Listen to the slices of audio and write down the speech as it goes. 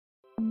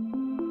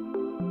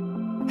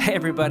Hey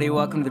everybody,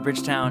 welcome to the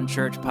Bridgetown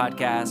Church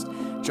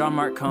Podcast. John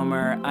Mark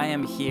Comer. I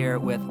am here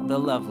with the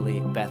lovely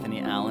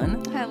Bethany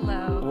Allen.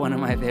 Hello. One of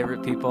my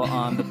favorite people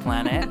on the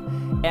planet,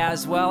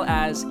 as well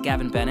as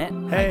Gavin Bennett.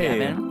 Hey. Hi,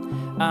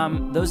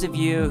 Gavin. Those of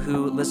you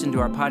who listen to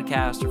our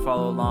podcast or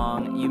follow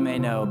along, you may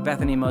know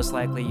Bethany most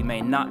likely. You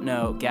may not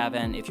know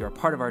Gavin. If you're a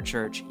part of our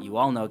church, you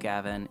all know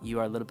Gavin. You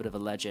are a little bit of a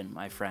legend,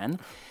 my friend.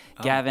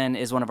 Gavin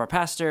is one of our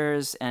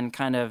pastors and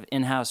kind of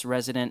in-house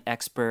resident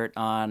expert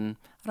on,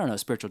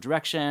 spiritual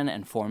direction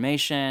and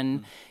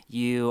formation.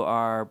 You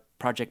are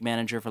project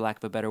manager, for lack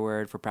of a better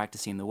word, for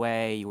Practicing the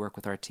Way. You work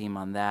with our team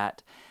on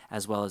that,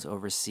 as well as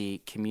oversee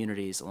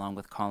communities along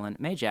with Colin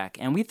Majak.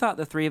 And we thought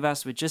the three of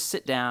us would just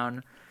sit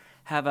down,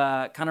 have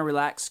a kind of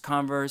relaxed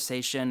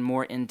conversation,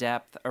 more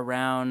in-depth,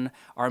 around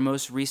our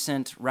most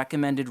recent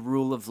recommended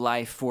rule of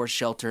life for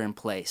shelter in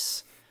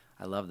place.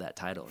 I love that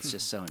title. It's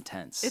just so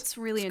intense. It's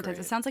really intense. great.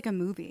 It sounds like a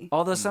movie.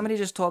 Although somebody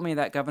just told me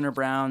that Governor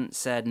Brown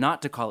said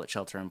not to call it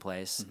shelter in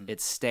place.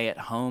 It's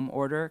stay-at-home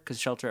order because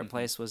shelter in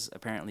place was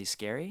apparently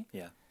scary.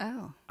 Yeah.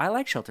 Oh, I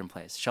like shelter in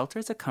place. Shelter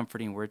is a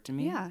comforting word to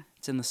me. Yeah.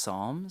 It's in the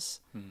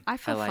Psalms. I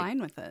feel like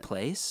fine with it.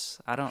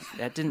 Place.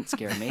 That didn't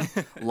scare me.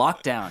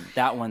 Lockdown.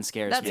 That one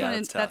scares That's me. when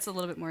that's tough. that's a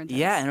little bit more intense.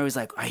 Yeah, and it was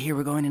like, I hear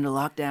we're going into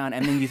lockdown.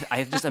 And then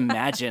I just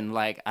imagine,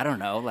 like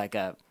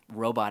a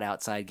robot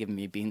outside giving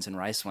me beans and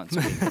rice once a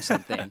week or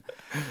something.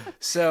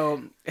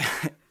 So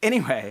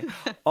anyway,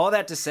 all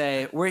that to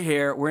say, we're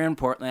here, we're in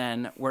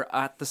Portland, we're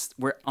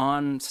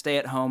on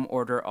stay-at-home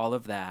order, all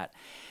of that.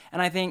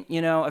 And I think,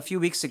 a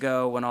few weeks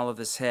ago when all of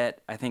this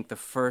hit, I think the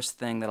first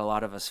thing that a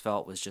lot of us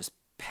felt was just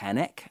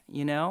panic,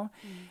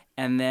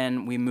 And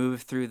then we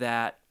moved through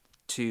that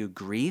to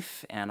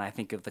grief, and I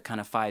think of the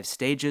kind of 5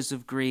 stages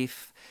of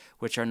grief,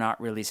 which are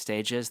not really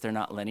stages. They're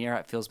not linear.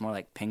 It feels more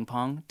like ping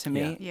pong to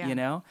me,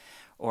 Yeah.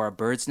 Or a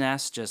bird's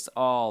nest,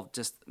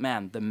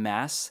 the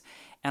mess.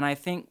 And I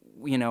think,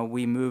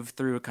 we moved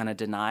through kind of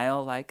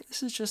denial, like,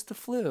 this is just the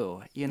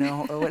flu,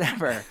 or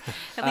whatever.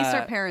 At least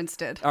our parents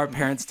did. Our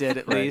parents did,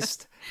 at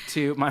least.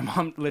 My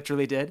mom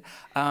literally did.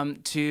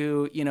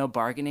 To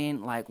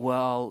bargaining, like,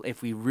 well,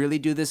 if we really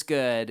do this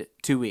good,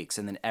 2 weeks,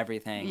 and then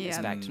everything is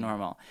back to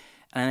normal.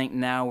 And I think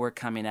now we're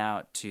coming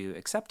out to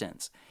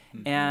acceptance.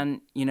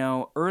 And,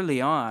 early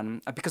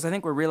on, because I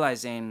think we're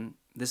realizing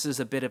this is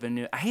a bit of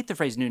I hate the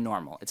phrase new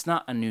normal. It's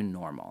not a new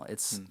normal.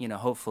 It's,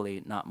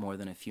 hopefully not more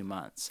than a few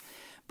months.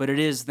 But it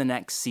is the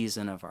next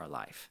season of our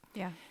life.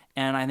 Yeah.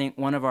 And I think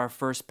one of our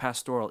first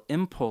pastoral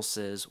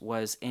impulses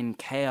was in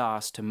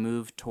chaos to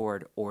move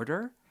toward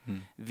order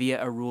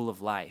via a rule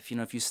of life.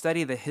 If you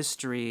study the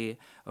history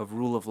of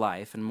rule of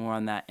life, and more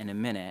on that in a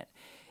minute,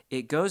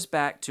 it goes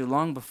back to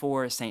long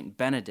before St.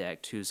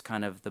 Benedict, who's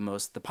kind of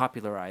the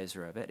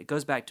popularizer of it. It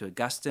goes back to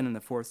Augustine in the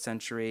 4th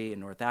century in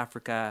North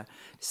Africa,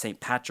 St.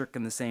 Patrick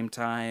in the same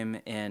time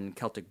in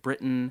Celtic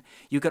Britain.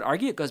 You could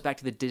argue it goes back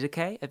to the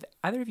Didache. Have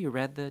either of you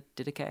read the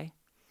Didache?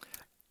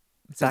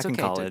 Back in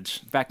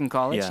college. Back in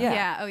college? Yeah.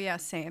 Yeah. Oh, yeah.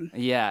 Same.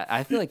 Yeah,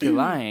 I feel like you're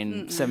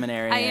lying,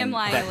 seminarian. I am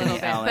lying Bethany a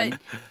little bit, Allen.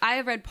 but I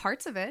have read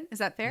parts of it. Is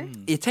that fair?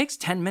 It takes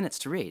 10 minutes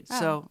to read,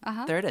 so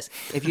there it is.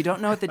 If you don't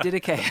know what the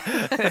Didache,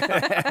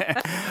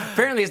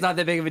 apparently it's not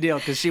that big of a deal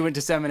because she went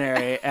to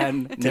seminary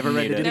and never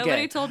read the Didache.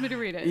 Nobody told me to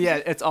read it. Yeah,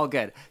 it's all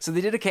good. So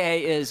the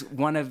Didache is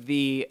one of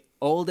the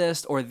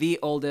oldest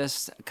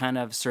kind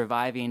of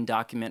surviving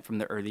document from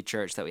the early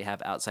church that we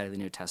have outside of the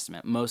New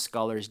Testament. Most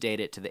scholars date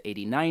it to the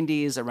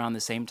 80-90s, around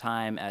the same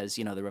time as,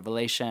 the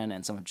Revelation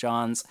and some of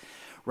John's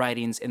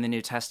writings in the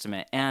New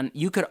Testament. And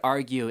you could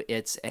argue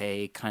it's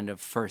a kind of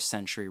 1st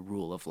century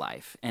rule of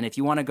life. And if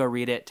you want to go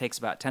read it takes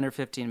about 10 or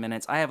 15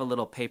 minutes. I have a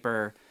little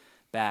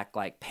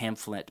paperback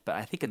pamphlet, but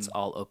I think it's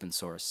all open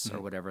source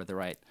or whatever the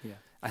right... Yeah.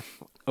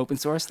 Open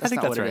source? That's I think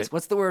not that's what it right. is.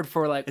 What's the word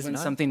for when not?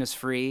 something is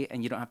free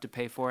and you don't have to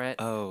pay for it?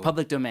 Oh.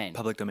 Public domain.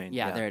 Public domain.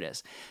 Yeah, there it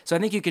is. So I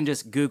think you can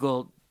just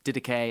Google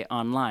Didache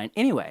online.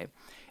 Anyway,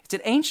 it's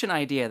an ancient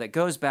idea that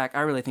goes back,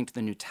 I really think, to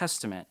the New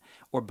Testament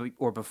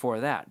or before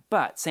that.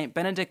 But St.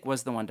 Benedict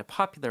was the one to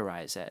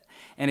popularize it.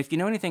 And if you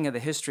know anything of the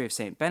history of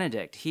St.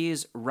 Benedict,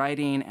 he's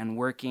writing and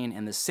working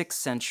in the 6th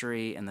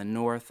century in the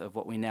north of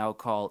what we now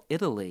call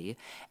Italy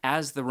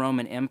as the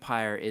Roman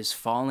Empire is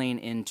falling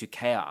into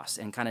chaos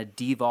and kind of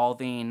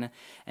devolving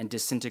and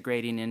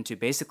disintegrating into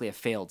basically a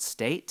failed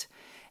state.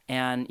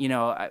 And,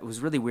 it was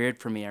really weird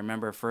for me. I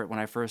remember when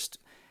I first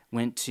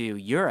went to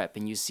Europe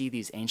and you see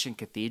these ancient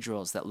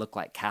cathedrals that look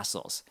like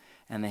castles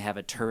and they have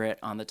a turret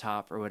on the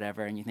top or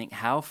whatever, and you think,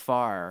 how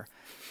far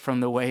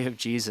from the way of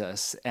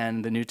Jesus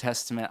and the New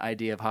Testament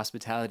idea of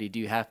hospitality do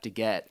you have to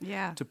get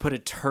to put a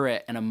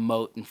turret and a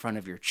moat in front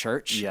of your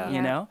church,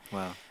 Yeah.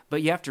 Wow.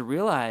 But you have to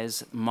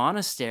realize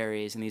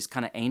monasteries and these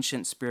kind of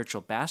ancient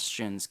spiritual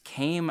bastions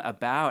came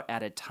about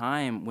at a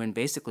time when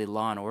basically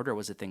law and order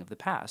was a thing of the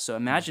past. So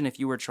imagine if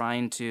you were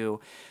trying to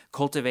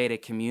cultivate a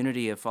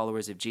community of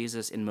followers of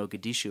Jesus in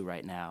Mogadishu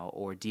right now,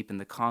 or deep in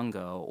the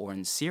Congo, or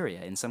in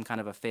Syria, in some kind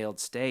of a failed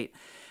state.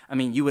 I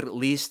mean, you would at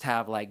least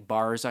have like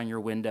bars on your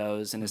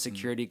windows and a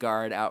security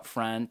guard out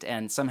front,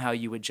 and somehow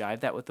you would jive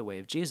that with the way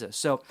of Jesus.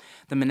 So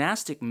the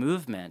monastic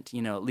movement,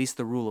 at least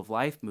the rule of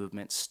life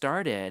movement,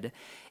 started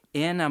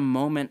in a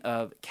moment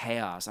of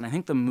chaos. And I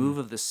think the move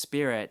of the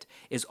Spirit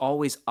is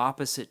always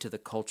opposite to the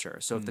culture.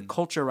 So if the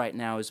culture right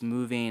now is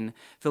moving,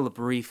 Philip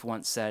Reef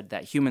once said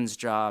that humans'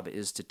 job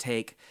is to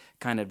take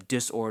kind of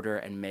disorder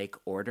and make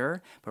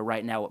order. But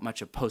right now, what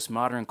much of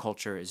postmodern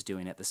culture is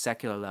doing at the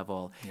secular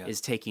level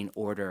is taking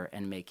order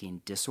and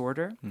making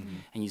disorder.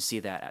 And you see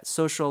that at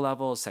social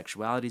levels.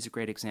 Sexuality is a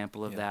great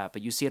example of that.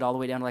 But you see it all the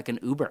way down to like an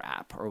Uber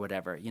app or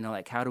whatever.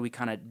 Like how do we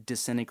kind of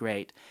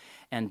disintegrate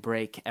and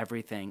break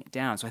everything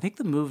down? So I think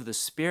the move of the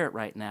Spirit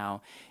right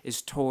now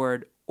is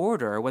toward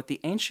order, what the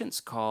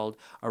ancients called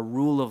a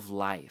rule of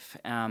life.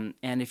 And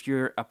if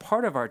you're a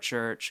part of our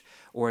church,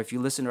 or if you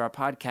listen to our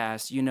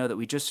podcast, you know that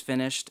we just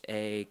finished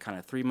a kind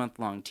of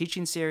 3-month-long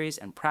teaching series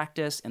and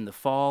practice in the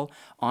fall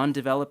on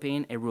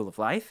developing a rule of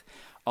life.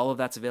 All of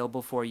that's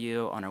available for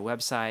you on our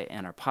website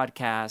and our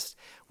podcast.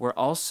 We're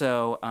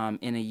also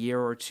in a year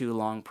or two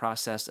long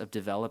process of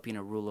developing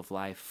a rule of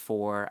life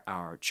for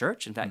our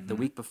church. In fact, the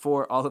week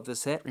before all of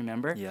this hit,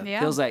 remember? Yeah.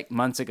 Feels like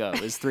months ago.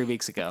 It was 3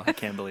 weeks ago. I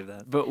can't believe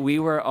that. But we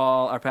were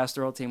our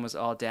pastoral team was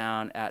all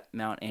down at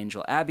Mount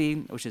Angel Abbey,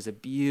 which is a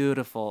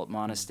beautiful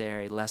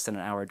monastery, less than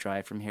an hour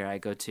drive from here.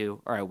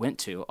 I went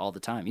to all the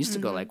time. Used to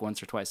go like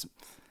once or twice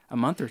a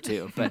month or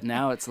two, but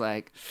now it's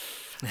like,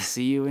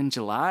 see you in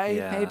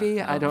July,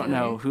 maybe? I don't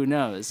know. Who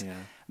knows? Yeah.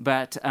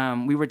 But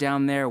we were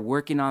down there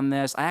working on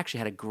this. I actually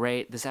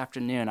had this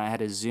afternoon, I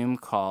had a Zoom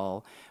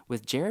call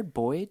with Jared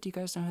Boyd. Do you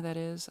guys know who that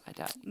is?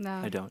 No.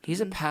 I don't.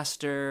 He's a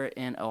pastor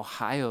in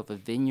Ohio of a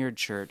vineyard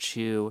church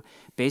who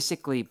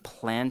basically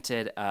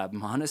planted a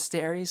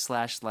monastery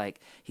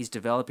 / he's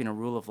developing a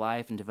rule of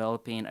life and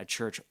developing a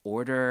church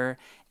order.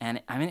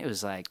 And I mean, it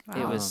was like,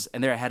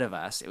 and they're ahead of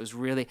us. It was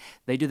really,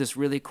 they do this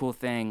really cool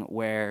thing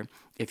where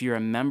if you're a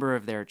member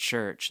of their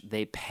church,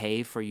 they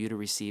pay for you to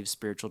receive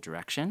spiritual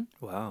direction.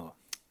 Wow.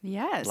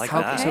 Yes. Like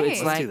that. So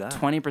it's Let's like do that.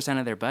 20%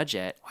 of their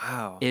budget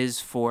Wow. is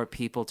for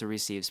people to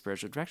receive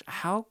spiritual direction.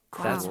 How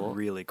cool. That's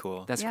really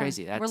cool. That's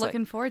crazy. That's We're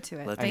looking forward to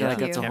it. Let's I Thank feel like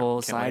you. that's a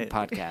whole side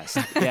wait.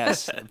 podcast.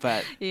 Yes,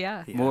 but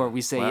Yeah. more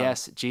we say Wow.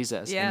 yes,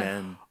 Jesus. Yeah.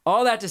 Amen.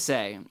 All that to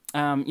say,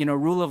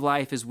 rule of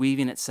life is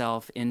weaving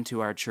itself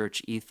into our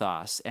church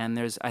ethos, and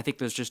I think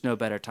there's just no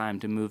better time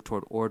to move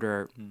toward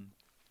order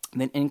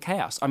than in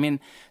chaos. I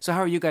mean, so how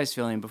are you guys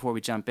feeling before we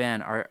jump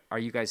in? Are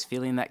you guys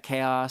feeling that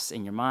chaos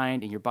in your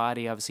mind, in your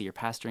body? Obviously, you're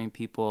pastoring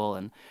people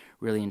and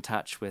really in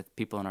touch with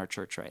people in our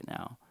church right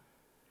now.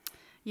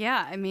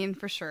 Yeah, I mean,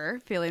 for sure,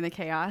 feeling the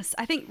chaos.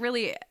 I think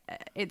really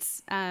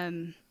it's,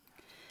 I'm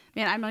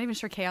not even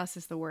sure chaos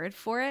is the word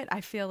for it.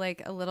 I feel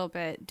like a little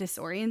bit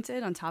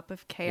disoriented on top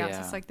of chaos.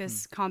 Yeah. It's like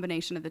this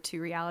combination of the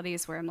two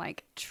realities where I'm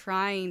like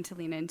trying to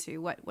lean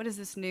into what is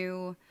this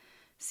new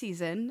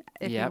season,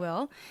 if you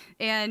will.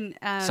 And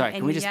sorry,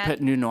 can we just put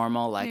new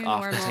normal new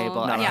off the normal.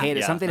 table? No, I hate it.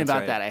 yeah, Something that's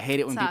about right. that. I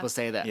hate it when Tough. people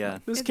say that. Yeah.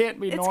 This can't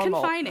be it's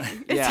normal. confining.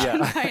 It's Yeah.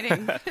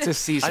 confining. It's a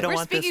season. I don't We're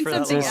want this speaking for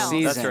that something long. else.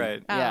 Season. That's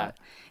right. Yeah.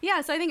 Yeah,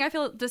 so I think I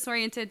feel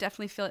disoriented,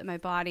 definitely feel it in my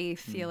body,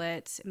 feel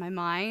it in my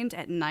mind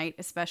at night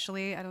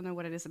especially. I don't know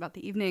what it is about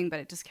the evening, but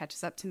it just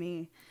catches up to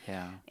me.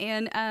 Yeah.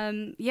 And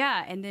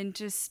and then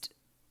just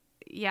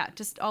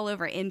all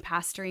over in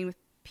pastoring with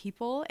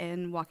people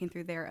and walking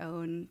through their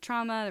own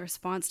trauma, the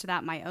response to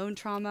that, my own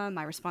trauma,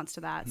 my response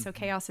to that. So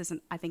chaos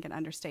isn't, I think, an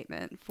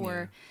understatement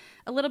for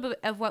a little bit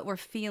of what we're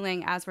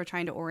feeling as we're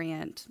trying to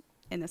orient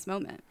in this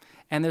moment.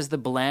 And there's the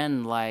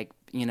blend,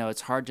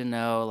 it's hard to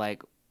know,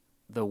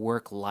 the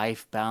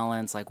work-life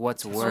balance,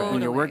 what's work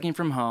when you're Totally. working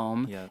from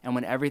home Yeah. and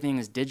when everything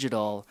is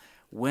digital.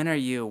 When are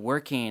you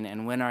working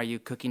and when are you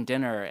cooking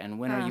dinner and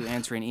when are you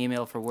answering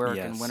email for work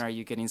and Yes. when are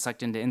you getting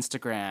sucked into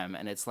Instagram?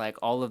 And it's like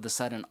all of a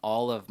sudden,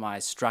 all of my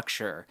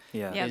structure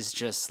Yeah. Yep. is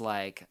just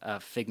like a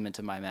figment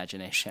of my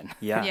imagination.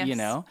 Yeah. Yes. You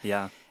know?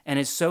 Yeah. And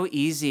it's so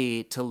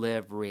easy to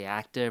live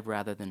reactive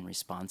rather than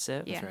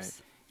responsive. Yes.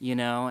 right.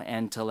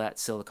 And to let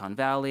Silicon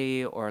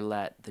Valley or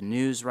let the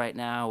news right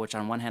now, which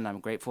on one hand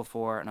I'm grateful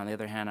for, and on the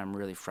other hand I'm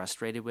really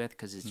frustrated with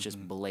because it's just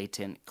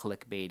blatant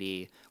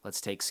clickbaity, let's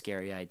take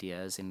scary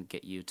ideas and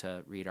get you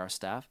to read our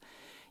stuff.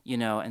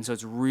 And so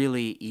it's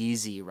really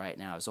easy right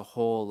now. There's a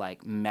whole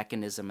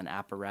mechanism and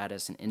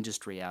apparatus and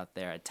industry out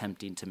there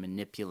attempting to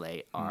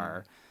manipulate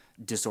our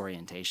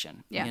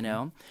disorientation,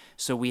 Yeah.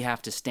 So we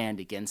have to stand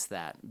against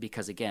that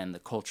because, again, the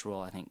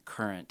cultural, I think,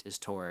 current is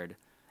toward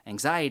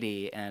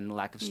anxiety and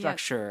lack of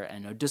structure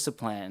and no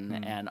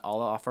discipline and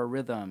all off our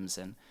rhythms.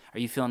 And are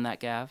you feeling that,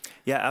 Gav?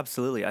 Yeah,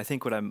 absolutely. I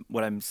think what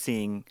I'm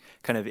seeing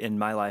kind of in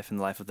my life and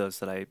the life of those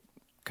that I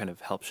kind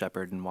of help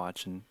shepherd and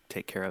watch and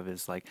take care of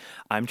is like,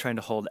 I'm trying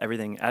to hold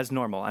everything as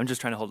normal. I'm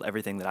just trying to hold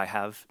everything that I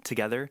have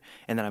together.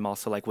 And then I'm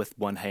also like with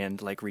one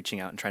hand, like reaching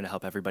out and trying to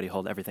help everybody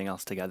hold everything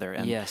else together.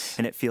 And, Yes.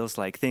 and it feels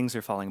like things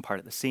are falling apart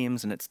at the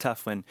seams, and it's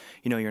tough when,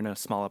 you're in a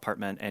small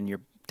apartment and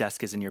your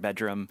desk is in your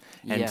bedroom,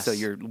 and Yes. so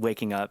you're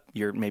waking up,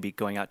 you're maybe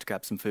going out to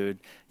grab some food,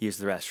 use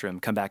the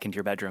restroom, come back into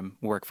your bedroom,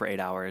 work for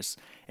 8 hours,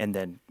 and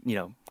then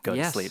go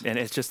Yes. to sleep. And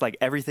it's just like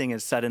everything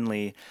is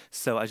suddenly.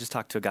 So I just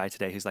talked to a guy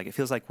today who's like, it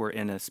feels like we're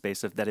in a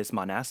space that is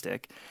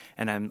monastic,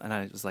 and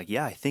I was like,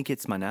 yeah, I think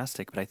it's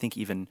monastic, but I think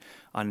even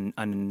on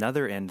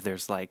another end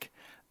there's like,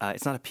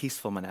 it's not a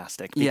peaceful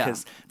monastic,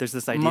 because there's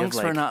this idea Monks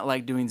of like, are not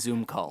like doing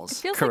Zoom calls. It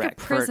feels Correct. like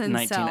a prison For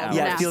 19 cell. hours.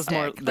 Yeah, it feels more-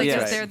 monastic. that's Like,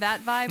 right. is there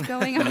that vibe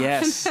going on?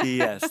 Yes.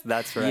 yes,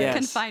 that's right. Yes.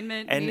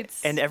 Confinement and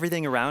meets... and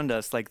everything around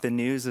us, like the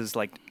news is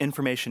like,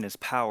 information is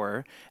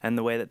power, and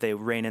the way that they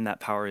rein in that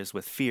power is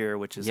with fear,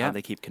 which is how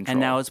they keep control. And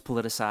now it's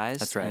politicized.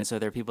 That's right. And so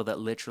there are people that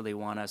literally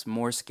want us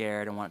more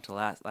scared and want it to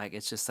last. Like,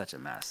 it's just such a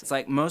mess. It's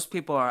like most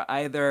people are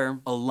either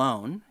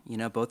alone,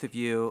 both of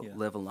you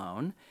live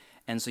alone.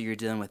 And so you're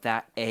dealing with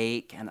that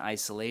ache and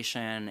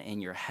isolation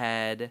in your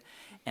head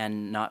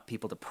and not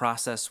people to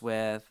process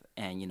with,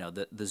 and,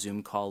 the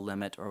Zoom call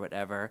limit or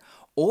whatever.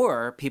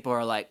 Or people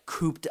are like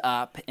cooped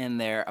up in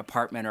their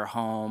apartment or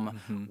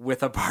home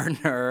with a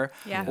partner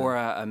or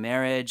a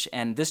marriage.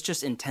 And this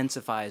just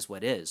intensifies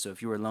what is. So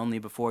if you were lonely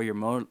before, you're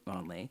more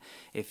lonely.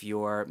 If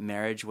your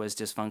marriage was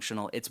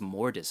dysfunctional, it's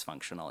more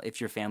dysfunctional. If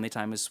your family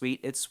time is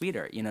sweet, it's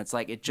sweeter. It's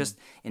like it just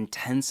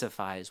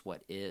intensifies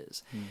what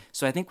is.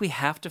 So I think we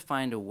have to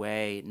find a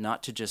way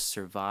not to just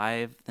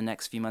survive the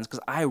next few months,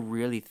 because I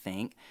really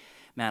think,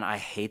 man, I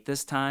hate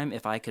this time.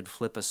 If I could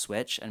flip a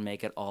switch and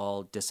make it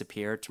all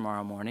disappear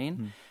tomorrow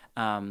morning,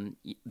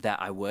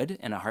 that I would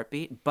in a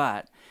heartbeat.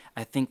 But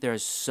I think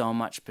there's so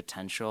much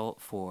potential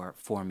for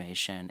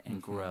formation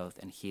and growth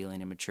and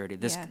healing and maturity.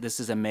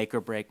 This is a make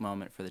or break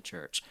moment for the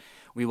church.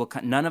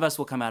 None of us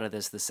will come out of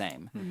this the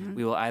same.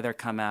 We will either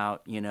come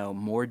out,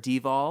 more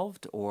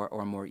devolved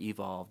or more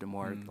evolved, or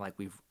more like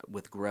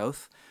with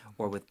growth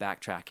or with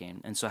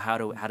backtracking. And so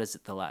how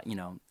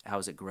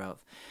is it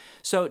growth?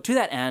 So to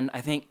that end,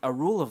 I think a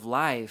rule of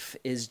life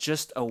is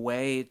just a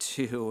way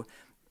to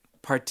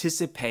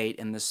participate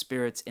in the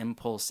Spirit's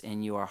impulse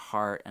in your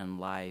heart and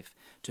life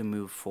to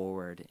move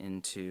forward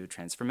into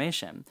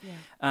transformation.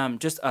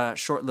 Just a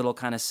short little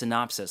kind of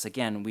synopsis.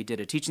 Again, we did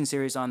a teaching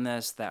series on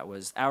this that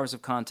was hours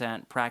of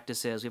content,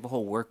 practices. We have a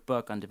whole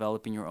workbook on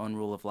developing your own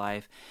rule of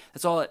life.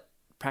 That's all at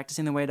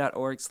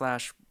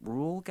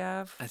practicingtheway.org/rule,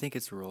 Gav? I think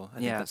it's rule. I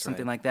think that's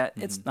something right. like that.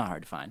 It's not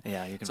hard to find.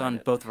 Yeah, you can It's find on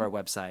it. both of our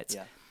websites.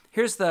 Yeah.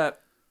 Here's the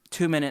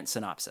 2-minute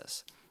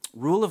synopsis.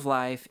 Rule of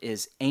life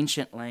is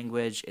ancient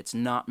language. It's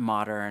not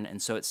modern,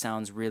 and so it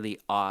sounds really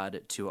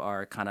odd to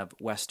our kind of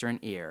Western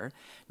ear.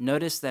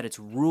 Notice that it's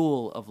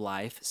rule of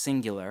life,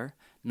 singular,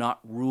 not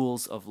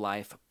rules of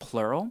life,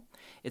 plural.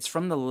 It's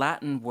from the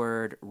Latin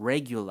word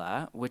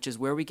regula, which is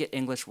where we get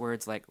English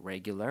words like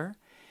regular.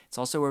 It's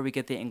also where we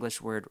get the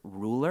English word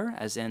ruler,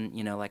 as in,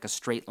 like a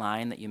straight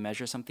line that you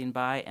measure something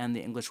by, and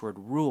the English word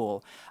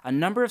rule. A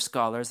number of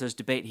scholars, there's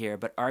debate here,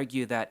 but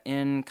argue that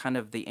in kind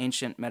of the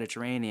ancient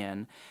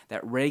Mediterranean,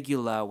 that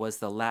regula was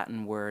the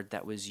Latin word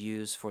that was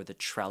used for the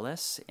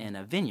trellis in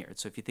a vineyard.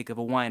 So if you think of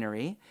a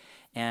winery,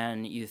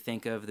 and you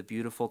think of the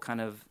beautiful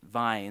kind of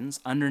vines,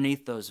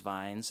 underneath those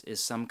vines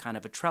is some kind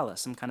of a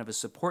trellis, some kind of a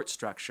support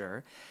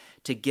structure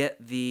to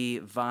get the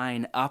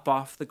vine up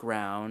off the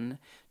ground,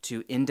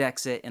 to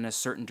index it in a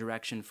certain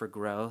direction for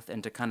growth,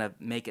 and to kind of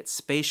make it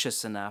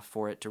spacious enough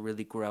for it to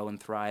really grow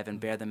and thrive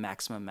and bear the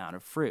maximum amount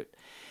of fruit.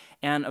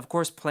 And of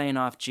course, playing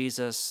off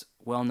Jesus'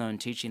 well-known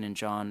teaching in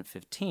John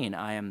 15,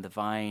 I am the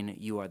vine,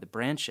 you are the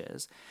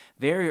branches.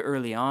 Very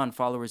early on,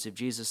 followers of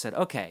Jesus said,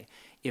 okay,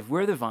 if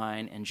we're the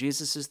vine and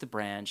Jesus is the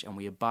branch and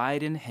we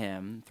abide in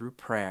him through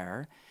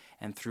prayer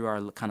and through our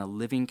kind of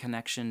living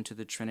connection to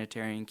the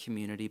Trinitarian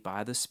community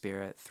by the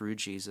Spirit through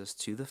Jesus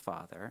to the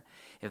Father,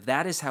 if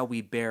that is how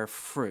we bear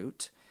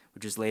fruit,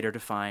 which is later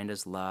defined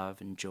as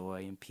love and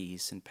joy and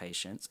peace and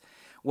patience,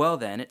 well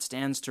then, it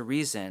stands to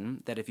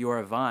reason that if you're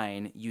a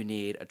vine, you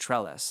need a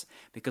trellis.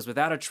 Because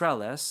without a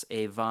trellis,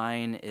 a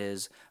vine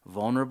is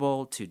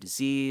vulnerable to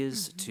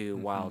disease, to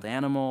wild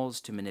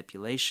animals, to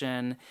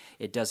manipulation.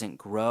 It doesn't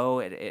grow.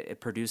 It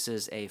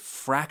produces a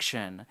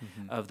fraction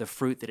of the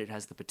fruit that it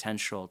has the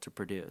potential to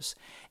produce.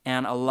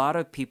 And a lot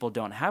of people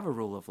don't have a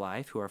rule of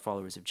life who are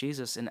followers of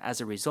Jesus. And as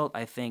a result,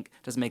 I think,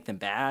 doesn't make them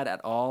bad at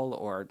all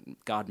or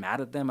God mad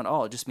at them at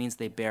all. It just means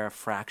they bear a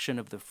fraction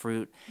of the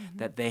fruit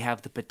that they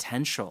have the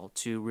potential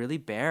to really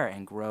bear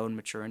and grow and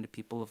mature into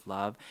people of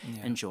love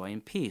and joy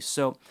and peace.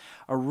 So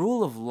a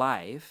rule of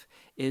life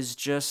is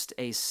just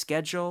a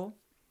schedule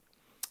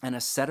and a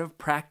set of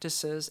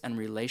practices and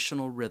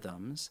relational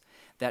rhythms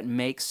that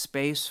make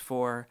space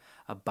for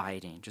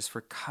abiding, just for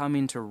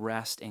coming to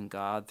rest in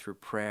God through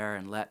prayer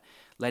and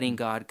letting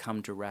God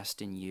come to rest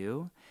in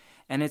you.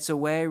 And it's a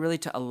way really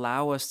to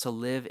allow us to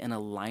live in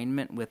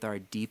alignment with our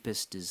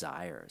deepest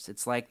desires.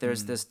 It's like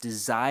there's this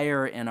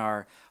desire in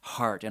our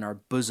heart, in our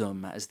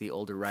bosom, as the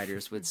older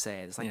writers would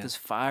say. It's like this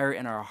fire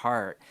in our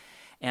heart.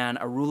 And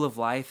a rule of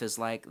life is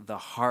like the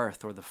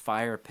hearth or the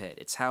fire pit.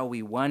 It's how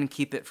we, one,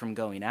 keep it from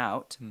going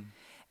out,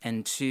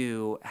 and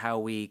two, how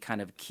we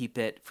kind of keep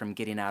it from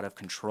getting out of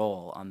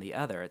control on the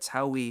other. It's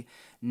how we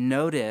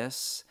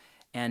notice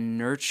and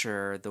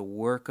nurture the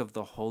work of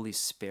the Holy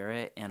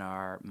Spirit in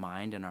our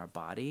mind and our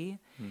body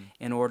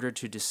in order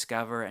to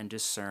discover and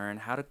discern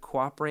how to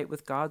cooperate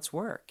with God's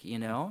work, you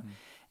know?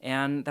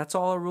 And that's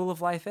all a rule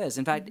of life is.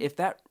 In fact, if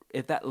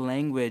that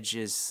language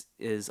is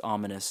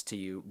ominous to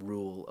you,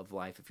 rule of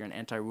life, if you're an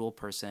anti-rule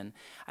person,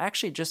 I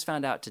actually just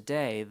found out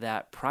today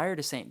that prior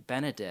to St.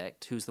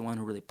 Benedict, who's the one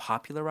who really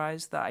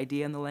popularized the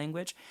idea in the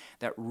language,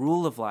 that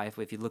rule of life,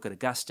 if you look at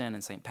Augustine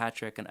and St.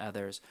 Patrick and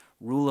others,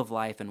 rule of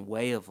life and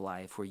way of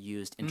life were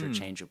used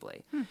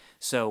interchangeably.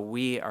 So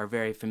we are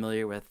very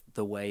familiar with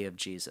the way of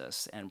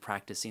Jesus and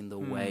practicing the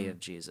way of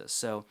Jesus.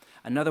 So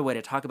another way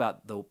to talk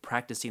about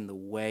practicing the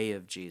way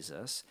of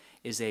Jesus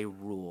is a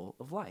rule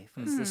of life.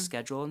 It's the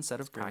schedule and set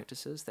of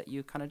practices that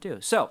you kind of do.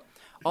 So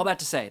all that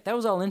to say, that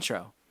was all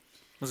intro.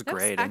 It was a That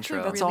was great actually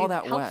intro. That's all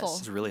that helpful. was.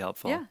 It was really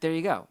helpful. Yeah. There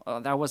you go.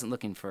 I wasn't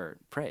looking for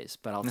praise,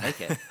 but I'll take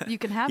it. You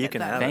can have You it. can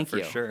though. have Thank it for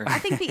you. sure. I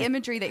think the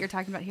imagery that you're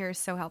talking about here is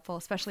so helpful,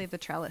 especially of the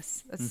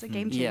trellis. It's a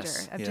game changer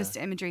Yes. of just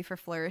imagery for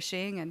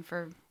flourishing and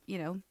for,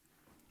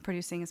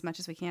 producing as much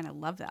as we can. I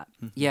love that.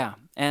 Yeah,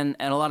 and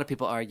a lot of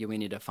people argue we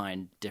need to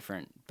find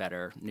different,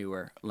 better,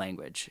 newer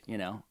language.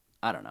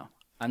 I don't know.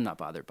 I'm not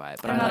bothered by it,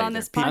 but I'm not on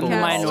this I'm the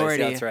podcast.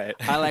 minority. Always, that's right.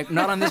 I like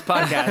not on this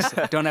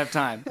podcast. Don't have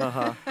time.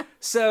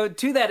 So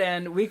to that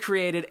end, we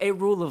created a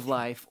rule of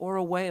life, or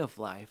a way of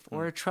life,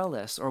 or a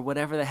trellis, or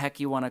whatever the heck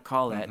you want to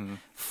call it,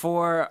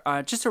 for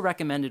just a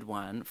recommended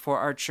one for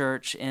our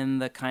church in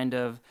the kind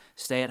of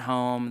stay at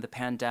home, the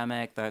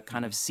pandemic, the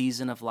kind of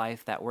season of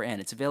life that we're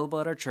in. It's available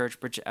at our church,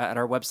 at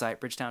our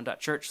website,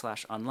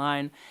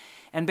 bridgetown.church/online.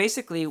 And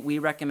basically, we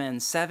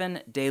recommend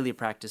 7 daily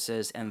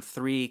practices and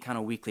 3 kind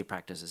of weekly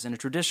practices. In a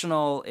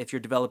traditional, if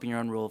you're developing your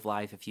own rule of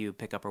life, if you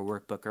pick up a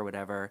workbook or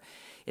whatever,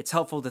 it's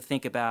helpful to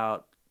think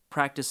about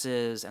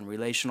practices and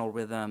relational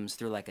rhythms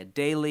through like a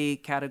daily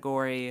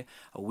category,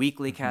 a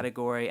weekly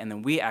category, and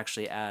then we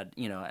actually add,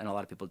 and a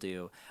lot of people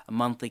do, a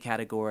monthly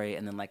category,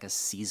 and then like a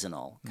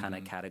seasonal kind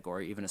of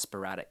category, even a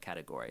sporadic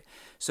category.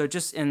 So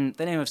just in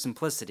the name of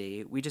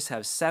simplicity, we just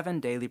have 7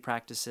 daily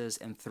practices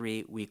and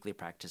 3 weekly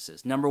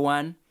practices. Number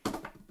 1,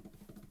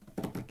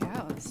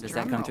 does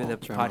that come through the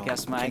Drum roll.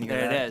 podcast Can mic? you hear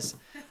There it that? is.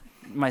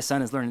 My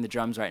son is learning the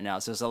drums right now,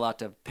 so there's a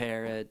lot of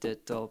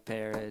paradiddle,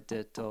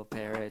 paradiddle,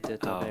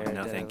 paradiddle, Oh, paradiddle.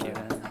 no, thank you.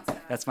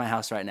 That's my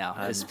house right now.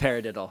 It's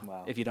paradiddle.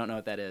 Wow. If you don't know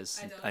what that is,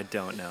 I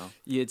don't know.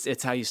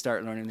 it's how you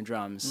start learning the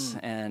drums.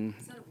 And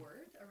Is that a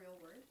word? A real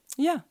word?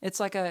 yeah, it's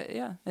like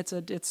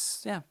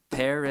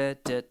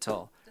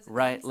paradiddle.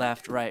 Right,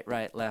 left, right,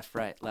 left,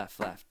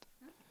 left.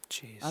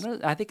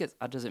 Jeez. I think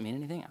does it mean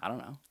anything? I don't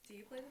know. Do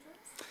you play the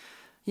drums?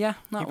 Yeah,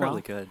 not You well,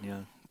 probably could, yeah.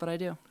 but I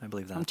do. I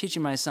believe that. I'm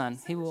teaching my son.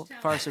 He will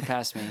far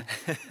surpass me.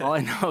 All I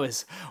know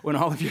is when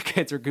all of your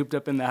kids are cooped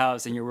up in the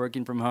house and you're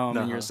working from home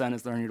and your son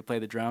is learning to play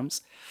the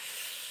drums,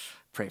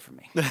 pray for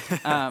me.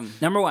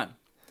 Number 1,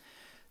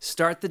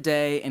 start the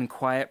day in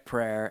quiet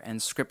prayer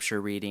and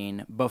scripture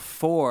reading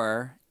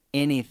before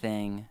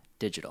anything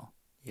digital.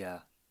 Yeah.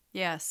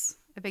 Yes.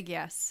 A big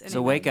yes.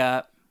 So wake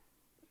up,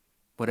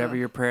 whatever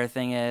your prayer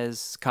thing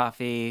is,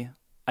 coffee.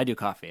 I do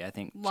coffee. I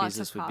think Lots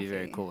Jesus of would be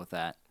very coffee. cool with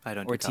that. I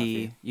don't or do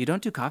tea. coffee. You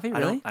don't do coffee,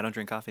 really? I don't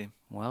drink coffee.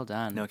 Well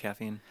done. No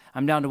caffeine.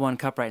 I'm down to 1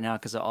 cup right now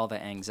because of all the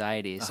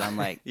anxiety, so I'm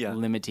like Yeah.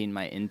 limiting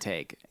my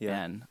intake,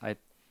 Yeah. and I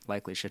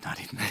likely should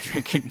not even be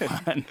drinking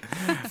one.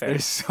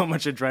 There's so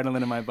much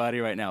adrenaline in my body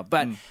right now.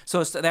 But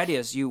so the idea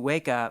is you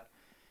wake up,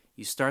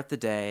 you start the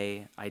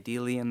day,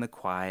 ideally in the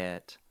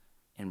quiet,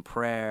 in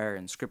prayer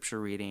and scripture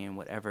reading,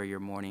 whatever your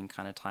morning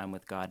kind of time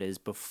with God is,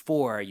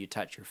 before you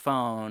touch your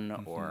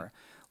phone or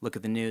look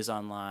at the news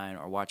online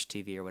or watch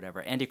TV or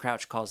whatever. Andy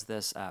Crouch calls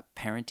this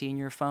parenting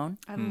your phone.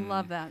 I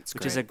love that.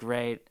 Which is a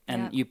great,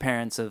 and Yeah. you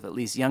parents of at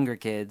least younger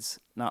kids,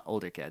 not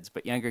older kids,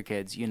 but younger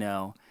kids,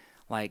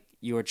 like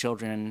your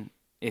children,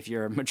 if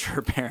you're a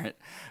mature parent,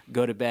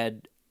 go to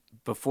bed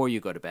before you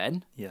go to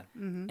bed Yeah.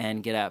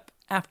 and get up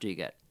after you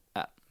get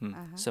up.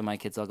 So my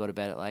kids all go to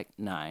bed at like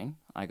 9,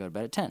 I go to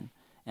bed at 10.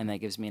 And that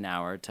gives me an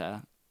hour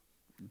to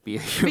be a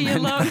human. Be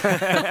alone.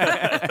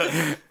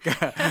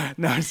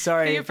 No,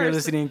 sorry Be a if you're person.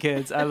 listening,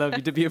 kids. I love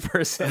you to be a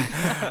person.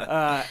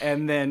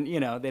 And then,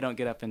 they don't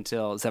get up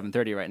until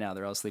 7:30 right now.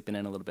 They're all sleeping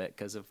in a little bit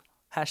because of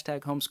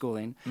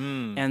 #homeschooling.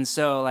 And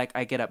so like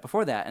I get up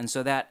before that. And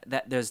so that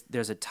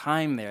there's a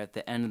time there at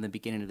the end and the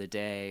beginning of the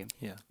day,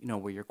 Yeah.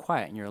 where you're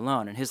quiet and you're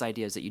alone. And his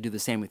idea is that you do the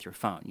same with your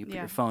phone. You put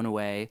Yeah. your phone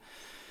away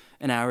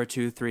an hour,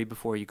 2, 3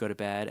 before you go to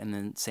bed, and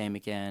then same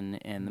again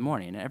in the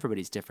morning. And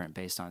everybody's different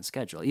based on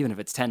schedule. Even if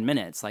it's 10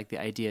 minutes, like the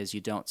idea is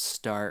you don't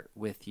start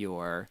with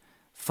your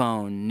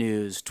phone,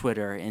 news,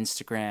 Twitter,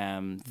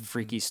 Instagram,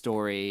 freaky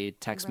story,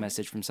 text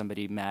message from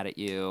somebody mad at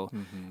you,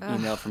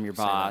 email from your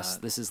boss,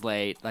 this is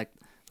late. Like,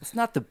 it's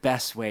not the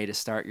best way to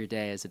start your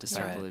day as a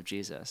disciple of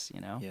Jesus,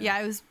 you know? Yeah,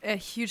 it was a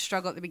huge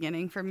struggle at the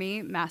beginning for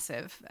me,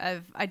 massive.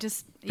 I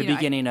just, The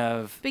beginning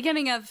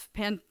of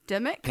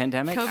pandemic,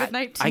 pandemic.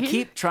 COVID-19. I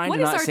keep trying What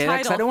to is not our say that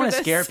because I title don't want for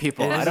to scare this?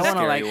 people. It is I a don't want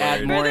to scary like add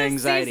word. more For this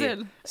anxiety.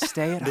 season.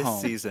 Stay at This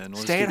home. season.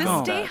 We'll Stay just at keep home.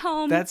 going Stay back.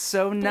 home. That's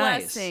so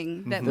nice.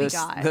 blessing that we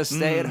got. The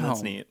stay at home.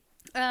 That's neat.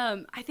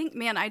 I think,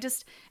 man, I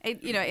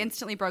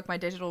instantly broke my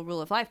digital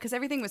rule of life because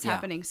everything was Yeah.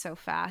 happening so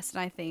fast.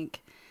 And I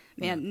think,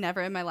 man,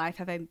 never in my life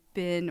have I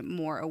been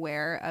more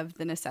aware of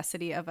the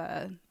necessity of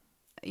a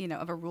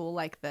rule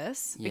like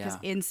this, because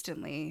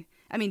instantly,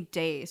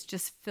 days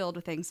just filled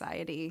with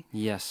anxiety.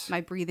 Yes. My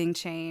breathing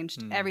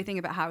changed. Everything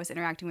about how I was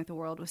interacting with the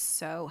world was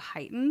so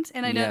heightened.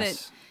 And I know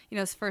Yes.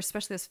 that,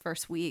 especially this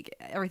first week,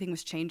 everything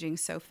was changing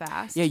so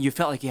fast. Yeah, you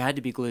felt like you had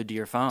to be glued to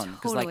your phone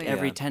because like Totally.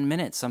 every Yeah. 10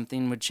 minutes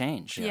something would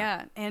change.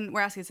 Yeah. And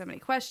we're asking so many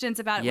questions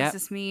about it. Yep. What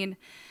does this mean?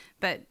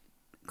 But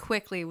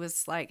quickly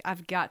was like,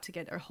 I've got to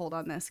get a hold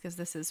on this because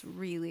this is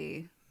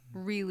really,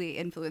 really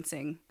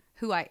influencing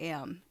who I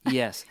am.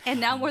 Yes.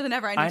 And now more than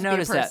ever, I need I to be a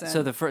noticed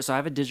person. that. So I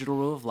have a digital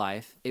rule of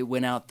life. It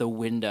went out the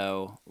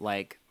window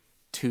like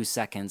 2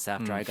 seconds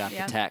after I got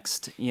Yeah. the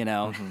text.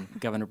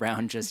 Governor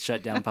Brown just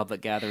shut down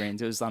public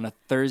gatherings. It was on a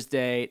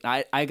Thursday.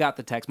 I got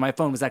the text. My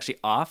phone was actually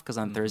off because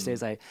on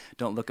Thursdays I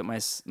don't look at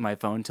my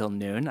phone till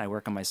noon. I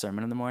work on my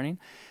sermon in the morning.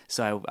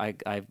 So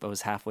I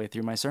was halfway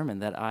through my sermon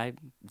that I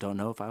don't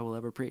know if I will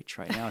ever preach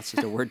right now. It's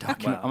just a Word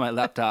document on my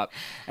laptop.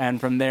 And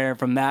from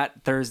that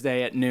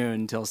Thursday at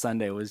noon till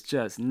Sunday was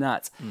just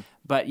nuts.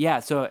 But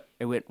yeah, so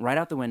it went right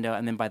out the window.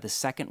 And then by the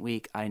second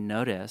week, I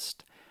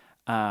noticed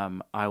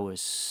I was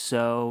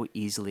so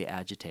easily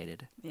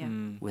agitated Yeah.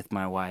 with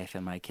my wife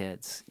and my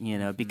kids,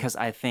 because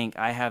I think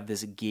I have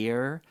this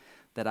gear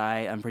that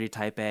I'm pretty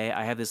type A.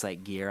 I have this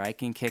like gear I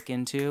can kick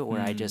into where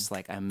I just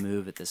I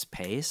move at this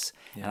pace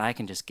and I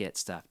can just get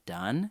stuff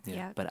done.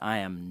 Yeah. But I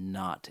am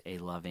not a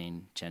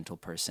loving, gentle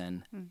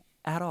person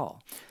at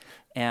all.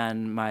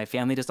 And my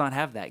family does not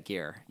have that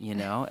gear,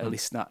 at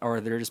least not, or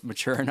they're just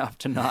mature enough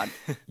to not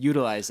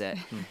utilize it.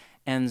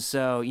 And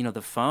so,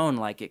 the phone,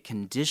 it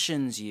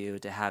conditions you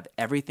to have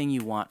everything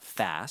you want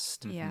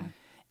fast. Yeah.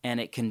 And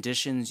it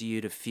conditions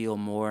you to feel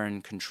more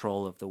in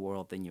control of the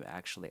world than you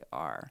actually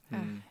are.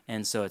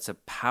 And so it's a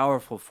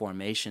powerful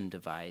formation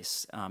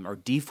device or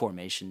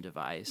deformation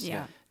device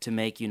Yeah. to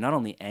make you not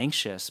only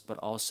anxious, but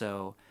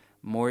also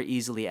more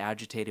easily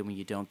agitated when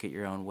you don't get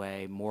your own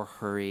way, more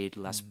hurried,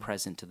 less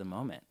present to the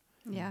moment.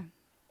 Yeah.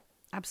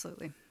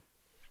 Absolutely.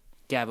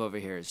 Gab over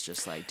here is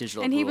just like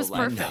digital And he rule was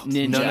life perfect.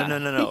 ninja.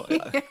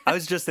 No. I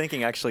was just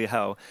thinking actually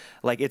how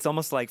it's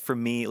almost like for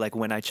me,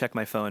 when I check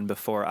my phone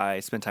before I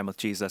spend time with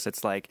Jesus,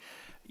 it's like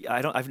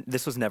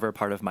this was never a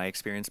part of my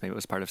experience. Maybe it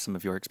was part of some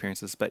of your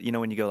experiences, but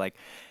when you go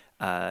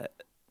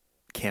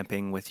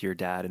camping with your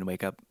dad and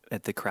wake up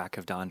at the crack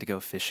of dawn to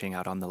go fishing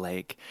out on the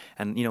lake,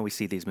 and we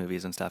see these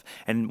movies and stuff,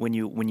 and when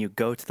you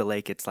go to the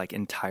lake, it's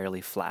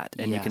entirely flat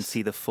and you can Yes.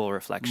 see the full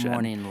reflection.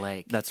 Morning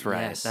lake. That's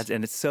right. Yes.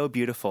 And it's so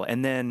beautiful.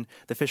 And then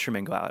the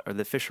fishermen go out, or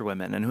the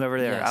fisherwomen, and whoever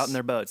they are, Yes. out in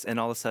their boats, and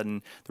all of a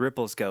sudden the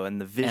ripples go, and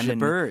the vision,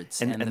 And the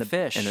birds, and the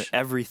fish. and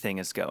everything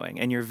is going,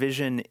 and your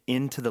vision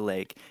into the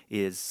lake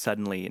is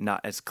suddenly not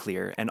as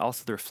clear, and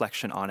also the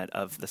reflection on it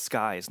of the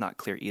sky is not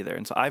clear either.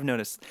 And so I've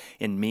noticed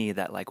in me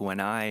that when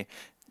I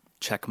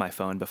check my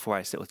phone before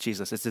I sit with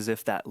Jesus, it's as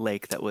if that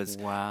lake that was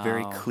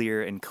very Wow.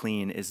 clear and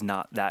clean is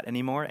not that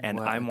anymore, and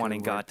What a I'm good wanting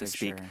word God to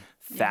speak picture.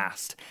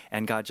 fast,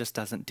 and God just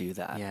doesn't do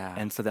that. Yeah.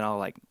 And so then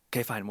I'll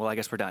okay, fine, well, I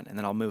guess we're done, and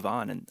then I'll move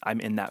on, and I'm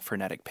in that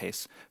frenetic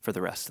pace for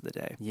the rest of the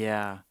day.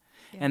 Yeah.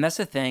 And that's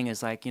the thing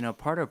is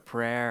part of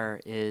prayer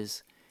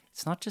is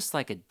it's not just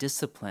a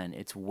discipline,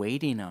 it's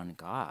waiting on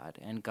God,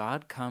 and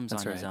God comes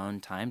That's on his right. own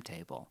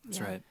timetable. That's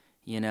right.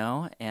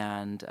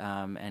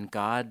 And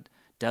God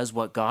does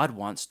what God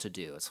wants to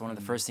do. It's one of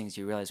the first things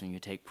you realize when you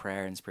take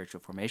prayer and spiritual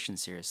formation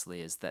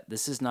seriously is that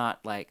this is not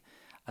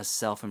a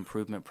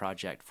self-improvement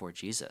project for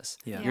Jesus.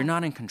 Yeah. You're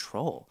not in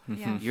control.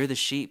 Yeah. You're the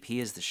sheep, he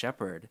is the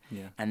shepherd.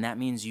 Yeah. And that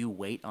means you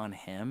wait on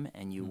him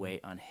and you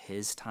wait on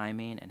his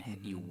timing and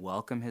you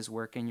welcome his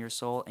work in your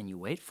soul and you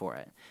wait for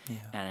it. Yeah.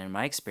 And in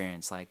my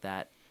experience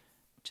that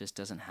just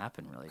doesn't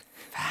happen really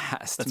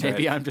fast. That's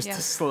Maybe right. I'm just Yeah.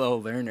 a slow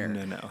learner.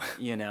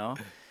 No.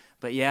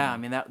 But yeah,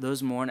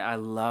 those morning, I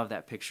love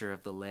that picture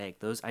of the lake.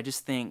 I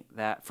just think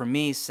that for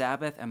me,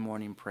 Sabbath and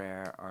morning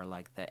prayer are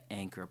the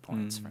anchor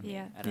points for me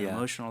Yeah. at an Yeah.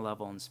 emotional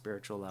level and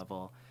spiritual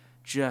level.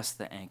 Just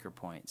the anchor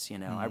points,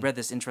 I read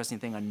this interesting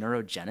thing on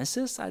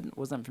neurogenesis. I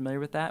wasn't familiar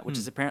with that, which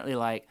is apparently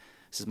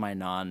this is my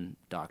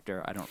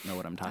non-doctor. I don't know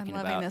what I'm I'm talking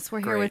loving about. this. We're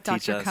here Great, with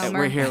teach Dr. us. Comer.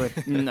 We're here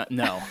with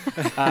no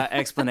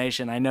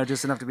explanation. I know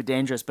just enough to be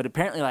dangerous, but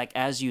apparently,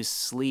 as you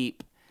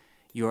sleep,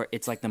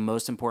 it's like the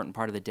most important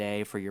part of the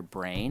day for your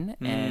brain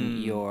and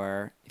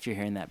if you're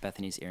hearing that,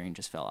 Bethany's earring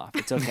just fell off.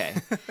 It's okay.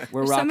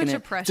 We're There's so rocking much it.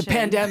 oppression It's a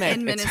pandemic.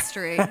 in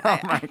ministry. Oh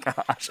my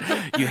gosh.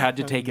 You had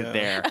to take it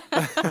there.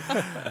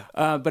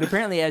 But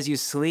apparently as you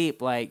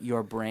sleep, like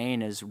your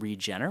brain is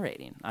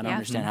regenerating. I don't Yeah.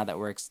 understand how that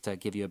works to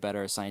give you a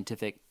better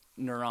scientific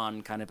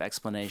neuron kind of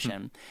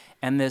explanation.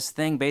 And this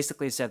thing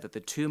basically said that the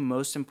two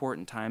most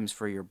important times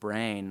for your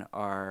brain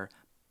are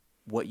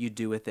what you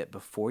do with it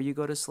before you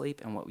go to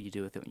sleep and what you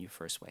do with it when you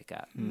first wake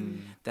up.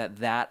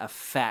 That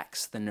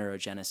affects the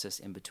neurogenesis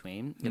in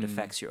between. It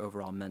affects your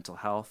overall mental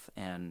health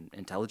and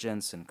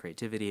intelligence and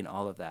creativity and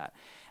all of that.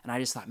 And I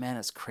just thought, man,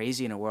 it's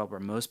crazy in a world where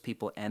most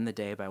people end the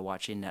day by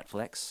watching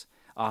Netflix,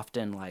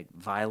 often like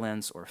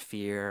violence or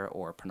fear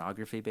or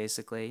pornography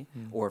basically,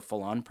 or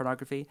full-on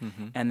pornography,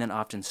 and then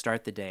often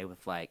start the day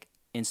with like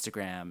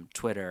Instagram,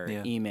 Twitter,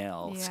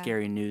 email, Yeah.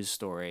 scary news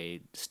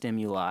story,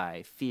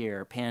 stimuli,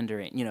 fear,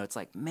 pandering. You know, it's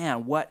like,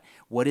 man, what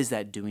is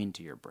that doing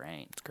to your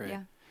brain? It's Great.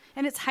 Yeah.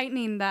 And it's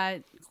heightening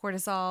that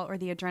cortisol or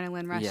the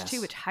adrenaline rush Yes.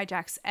 too, which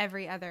hijacks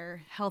every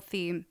other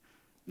healthy,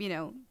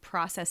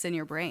 process in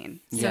your brain.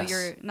 Yes. So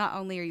you're not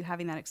only are you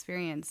having that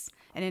experience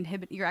and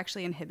you're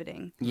actually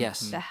inhibiting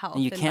Yes. the health.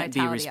 And you and can't be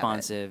vitality of it.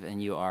 responsive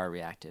and you are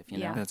reactive, you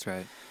know? Yeah. That's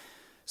right.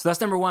 So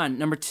that's number one.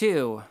 Number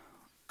two,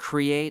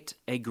 create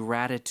a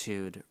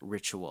gratitude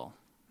ritual.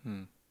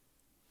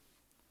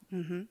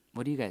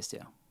 What do you guys do?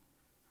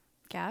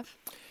 Gav?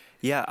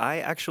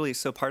 Yeah,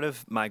 so part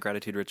of my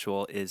gratitude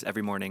ritual is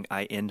every morning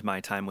I end my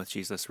time with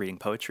Jesus reading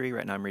poetry.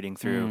 Right now I'm reading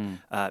through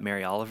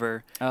Mary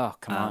Oliver. Oh,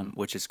 come on.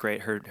 Which is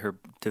great. Her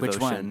Which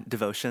one?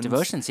 devotions.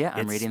 Devotions, yeah, I'm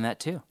It's- reading that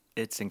too.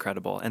 It's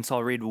incredible. And so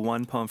I'll read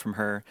one poem from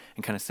her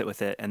and kind of sit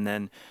with it. And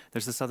then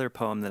there's this other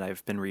poem that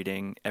I've been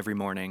reading every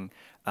morning.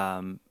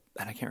 And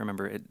I can't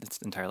remember it. It's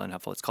entirely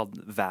unhelpful. It's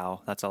called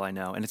Vow. That's all I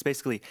know. And it's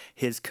basically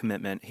his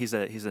commitment. He's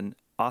an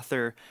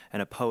author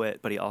and a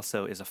poet, but he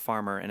also is a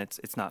farmer. And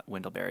it's not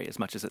Wendell-Berry as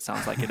much as it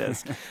sounds like it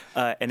is.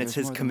 And it's There's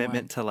his more than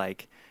commitment to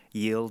like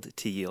yield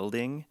to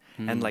yielding.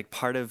 And like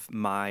part of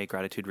my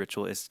gratitude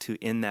ritual is to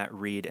in that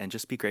read and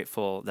just be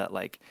grateful that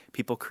like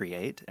people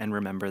create and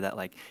remember that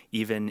like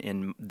even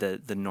in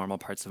the normal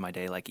parts of my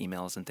day, like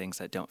emails and things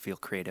that don't feel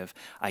creative,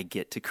 I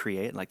get to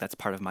create. Like that's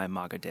part of my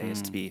Imago Dei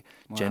is to be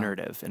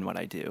generative in what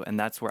I do. And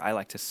that's where I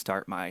like to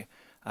start my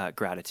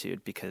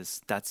gratitude because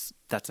that's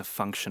a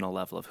functional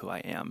level of who I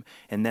am.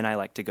 And then I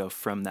like to go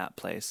from that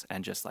place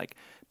and just like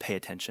pay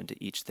attention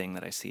to each thing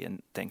that I see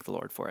and thank the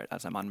Lord for it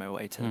as I'm on my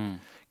way to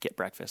get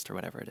breakfast or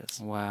whatever it is.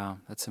 Wow,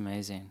 that's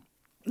amazing.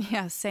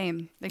 Yeah,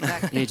 same.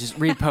 Exactly. You just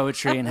read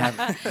poetry and have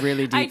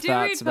really I deep do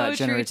thoughts read about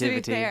poetry, to be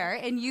generativity. fair.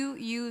 And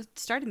you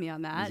started me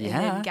on that. And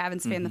Yeah. then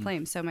Gavin's Fan the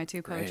Flame. So my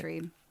two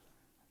poetry.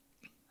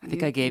 I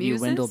think I gave you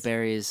Muses?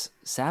 Wendell-Berry's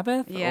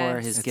Sabbath or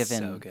Yes. his It's Given.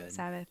 so good.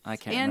 Sabbath. I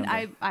can't and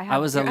remember. I have I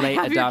was a your- I late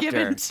have your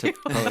Given, adopter to too.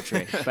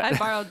 poetry. But I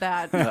borrowed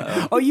that.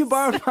 oh, you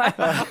borrowed my.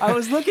 I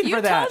was looking You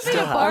for that. told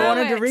me to I borrow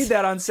wanted to it. read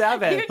that on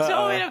Sabbath. You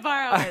told me to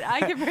borrow it.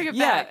 I can bring it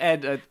Yeah,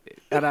 back.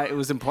 and it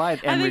was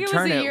implied and think it was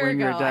return a it year when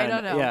you're ago. done. I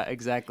don't know. Yeah,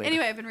 exactly.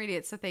 Anyway, I've been reading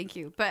it, so thank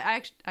you. But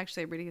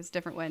actually, I'm reading a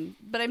different one.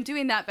 But I'm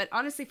doing that. But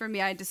honestly, for me,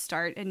 I had to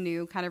start a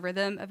new kind of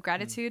rhythm of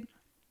gratitude.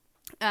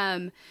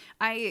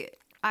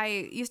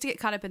 I used to get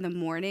caught up in the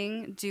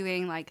morning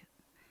doing like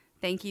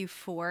thank you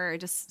for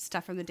just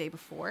stuff from the day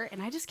before,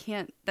 and I just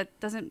can't. That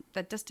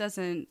just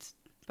doesn't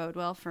bode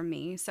well for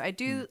me. So I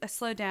do a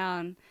slow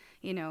down,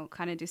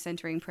 kind of do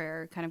centering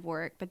prayer kind of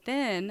work. But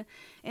then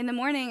in the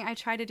morning, I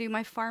try to do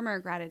my farmer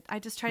gratitude. I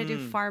just try to do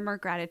farmer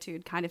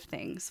gratitude kind of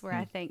things where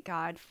I thank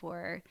God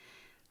for,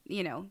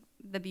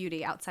 the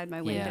beauty outside my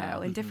window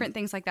Yeah. and different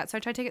things like that. So I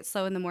try to take it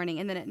slow in the morning.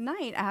 And then at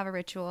night, I have a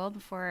ritual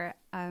before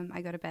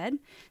I go to bed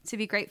to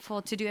be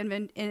grateful, to do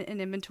an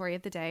inventory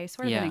of the day,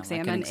 sort of Yeah, an like an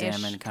examine-ish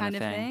examine kind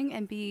kinda of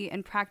thing. thing,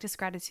 and practice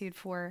gratitude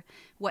for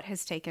what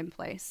has taken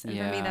place. And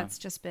for me, Yeah. that's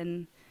just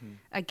been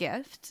a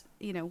gift,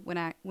 when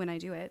I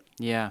do it.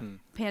 yeah.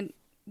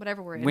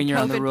 Whatever we're in, When you're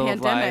on the COVID rule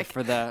of pandemic, life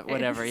for the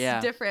whatever, it's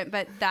yeah. different,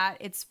 but that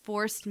it's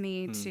forced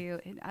me to.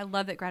 I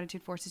love that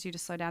gratitude forces you to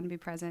slow down and be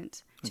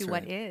present to That's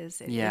what right.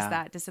 is. It Yeah. is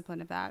that discipline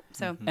of that.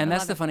 So, I And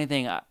that's love the it. funny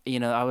thing.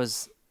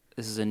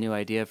 This is a new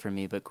idea for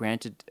me, but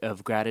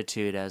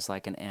gratitude as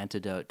like an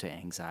antidote to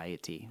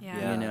anxiety.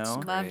 Yeah, you know. that's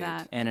love great.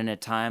 that. And in a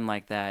time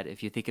like that,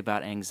 if you think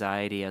about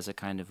anxiety as a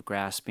kind of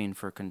grasping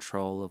for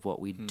control of what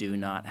we do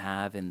not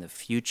have in the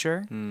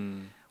future,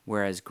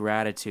 whereas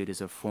gratitude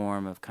is a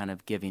form of kind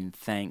of giving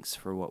thanks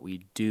for what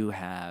we do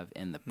have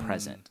in the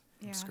present.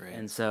 That's Yeah. great.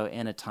 And so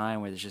in a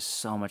time where there's just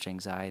so much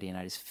anxiety and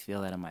I just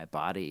feel that in my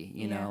body,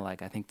 Yeah.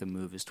 like I think the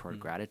move is toward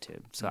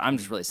gratitude. So I'm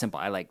just really simple.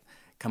 I like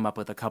come up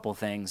with a couple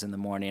things in the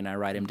morning. I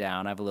write them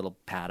down. I have a little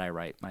pad I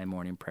write my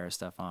morning prayer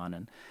stuff on,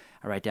 and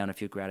I write down a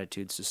few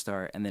gratitudes to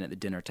start. And then at the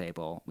dinner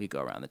table, we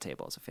go around the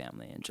table as a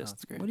family and just,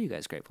 that's great. what are you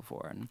guys grateful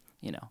for? And,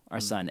 our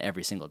son,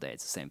 every single day,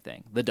 it's the same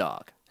thing. The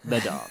dog,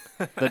 the dog,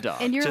 the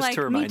dog. And you're Just like,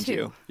 to remind me too.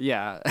 you.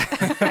 Yeah.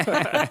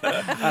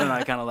 I don't know.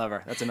 I kind of love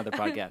her. That's another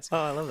podcast. Oh,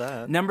 I love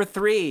that. Number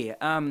 3,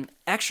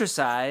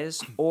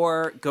 exercise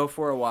or go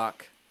for a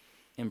walk.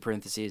 in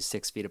parentheses,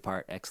 6 feet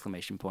apart,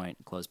 exclamation point,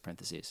 close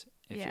parentheses,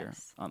 if you're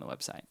Yes. on the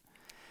website.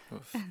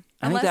 Oof. I think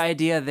Unless- the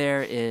idea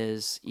there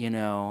is,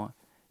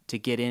 to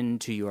get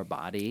into your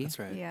body That's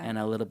right. Yeah. and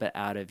a little bit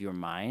out of your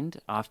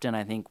mind. Often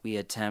I think we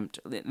attempt,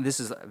 this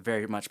is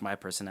very much my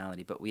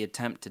personality, but we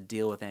attempt to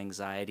deal with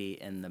anxiety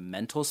in the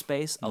mental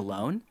space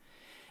alone.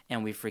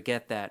 And we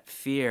forget that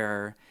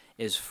fear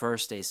is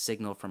first a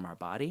signal from our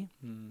body.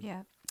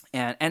 Yeah.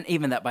 And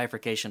even that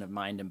bifurcation of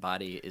mind and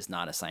body is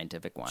not a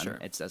scientific one. Sure.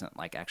 It doesn't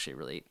actually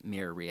really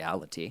mirror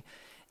reality.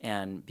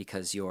 And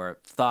because your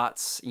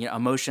thoughts,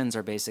 emotions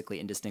are basically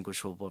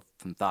indistinguishable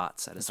from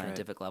thoughts at a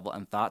scientific level,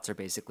 and thoughts are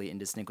basically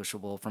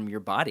indistinguishable from your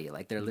body.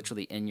 Like they're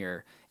literally in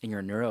your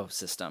neuro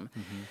system.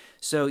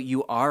 So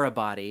you are a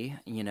body,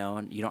 and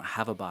you don't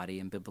have a body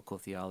in biblical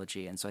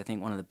theology. And so I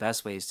think one of the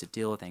best ways to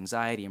deal with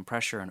anxiety and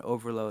pressure and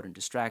overload and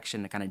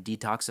distraction, to kind of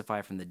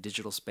detoxify from the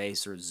digital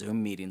space or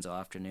Zoom meetings all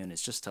afternoon,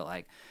 is just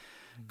to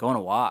go on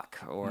a walk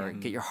or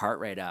get your heart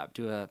rate up,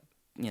 do a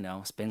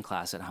spin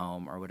class at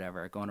home or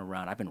whatever, go on a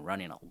run. I've been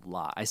running a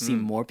lot. I see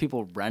more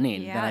people running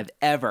than Yeah. I've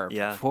ever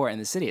Yeah. before in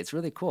the city. It's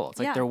really cool. It's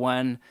like Yeah. their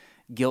one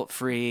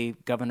guilt-free,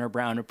 Governor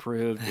Brown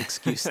approved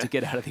excuse to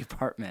get out of the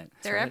apartment.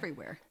 They're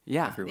everywhere.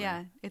 Yeah. Everywhere.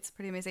 Yeah, it's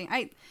pretty amazing.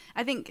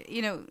 I think,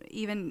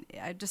 even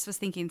I just was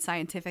thinking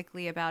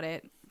scientifically about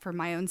it for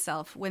my own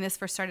self. When this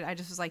first started, I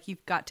just was like,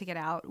 you've got to get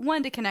out.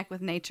 One, to connect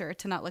with nature,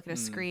 to not look at a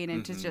screen,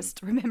 and to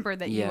just remember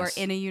that you are Yes.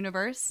 in a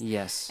universe.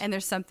 Yes. And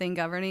there's something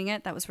governing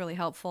it. That was really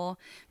helpful.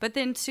 But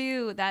then,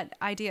 too, that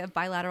idea of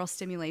bilateral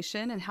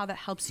stimulation and how that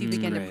helps you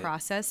begin to Right.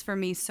 process. For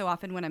me, so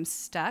often when I'm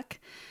stuck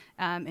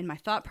in my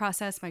thought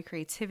process, my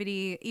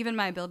creativity, even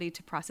my ability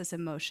to process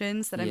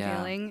emotions that I'm Yeah.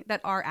 feeling that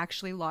are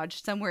actually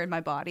lodged somewhere in my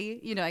body,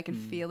 I can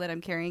feel it,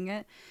 I'm carrying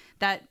it.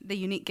 That the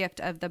unique gift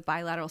of the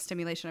bilateral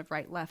stimulation of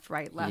right, left,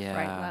 right, left,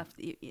 right, Yeah. left,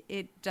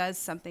 it does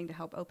something to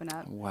help open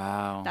up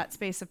Wow. that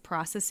space of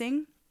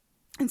processing.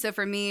 And so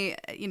for me,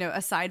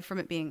 aside from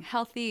it being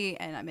healthy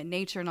and I'm in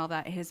nature and all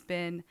that, it has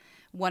been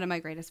one of my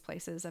greatest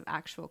places of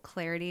actual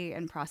clarity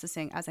and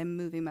processing as I'm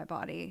moving my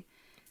body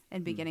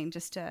and beginning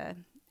just to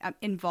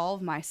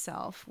involve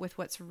myself with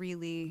what's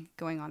really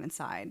going on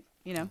inside,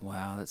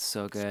 Wow, that's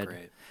so good.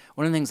 great.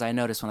 One of the things I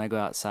notice when I go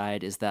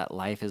outside is that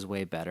life is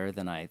way better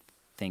than I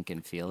think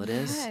and feel it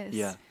is.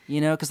 Yes.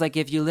 Yeah. Because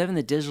if you live in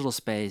the digital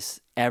space,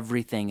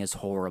 everything is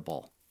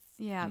horrible.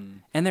 Yeah.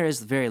 And there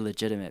is very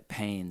legitimate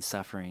pain,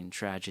 suffering,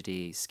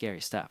 tragedy,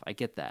 scary stuff. I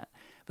get that.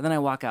 But then I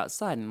walk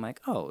outside and I'm like,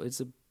 oh,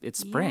 it's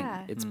spring.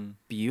 Yeah. It's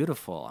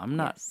beautiful. I'm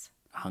not Yes.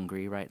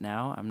 hungry right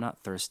now. I'm not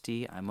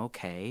thirsty. I'm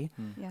okay.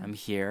 Yeah. I'm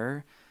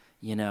here,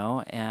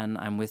 and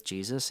I'm with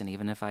Jesus. And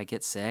even if I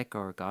get sick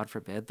or God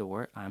forbid the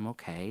word, I'm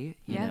okay,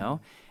 Yeah.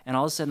 And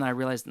all of a sudden I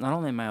realized not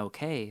only am I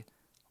okay,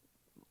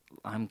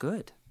 I'm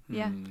good.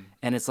 Yeah.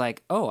 And it's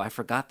like, oh, I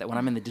forgot that when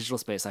I'm in the digital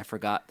space, I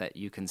forgot that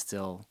you can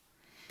still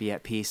be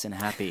at peace and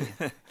happy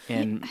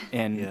in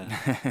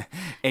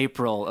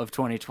April of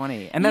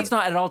 2020. And that's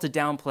not at all to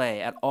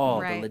downplay at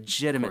all Right. the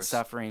legitimate course.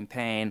 suffering,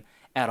 pain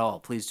at all.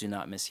 Please do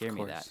not mishear me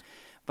course. that.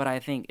 But I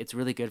think it's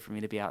really good for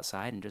me to be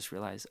outside and just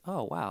realize,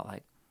 oh, wow,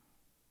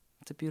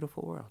 it's a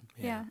beautiful world.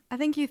 Yeah. I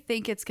think you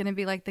think it's going to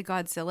be like the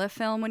Godzilla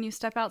film when you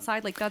step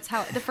outside. Like that's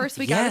how the first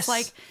week I was Yes.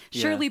 like,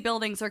 surely Yeah.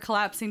 buildings are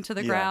collapsing to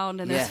the Yeah. ground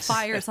and there's Yes.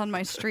 fires on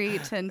my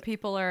street and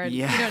people are,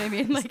 Yeah. you know what I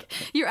mean? Like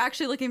you're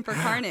actually looking for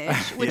carnage,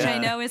 which I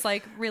Yeah. know is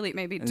like really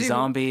maybe And do.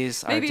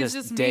 zombies are maybe it's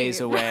just just days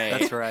me. away.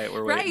 That's right.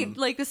 We're waiting. Right,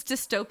 like this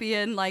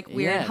dystopian, like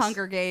weird Yes.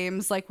 Hunger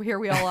Games, like here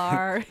we all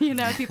are.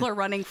 People are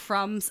running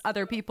from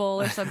other people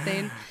or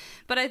something.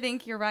 But I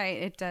think you're right.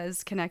 It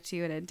does connect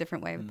you in a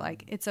different way. With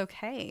like it's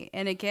okay.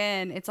 And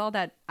again, it's all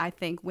that I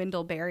think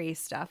Wendell Berry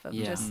stuff of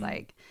Yeah. just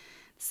like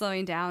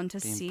slowing down to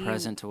Being see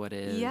present to what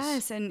is.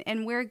 Yes,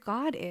 and where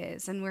God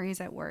is and where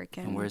He's at work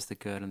And where's the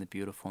good and the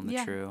beautiful and the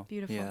yeah, true.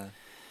 beautiful. Yeah.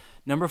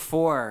 Number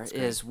 4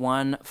 is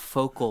one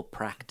focal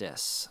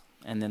practice.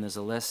 And then there's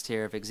a list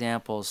here of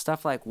examples,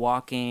 stuff like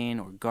walking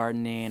or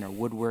gardening or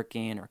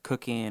woodworking or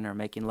cooking or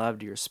making love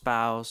to your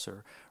spouse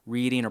or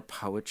reading or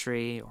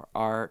poetry or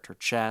art or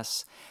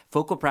chess.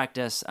 Focal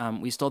practice,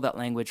 we stole that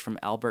language from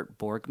Albert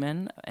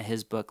Borgman,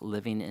 his book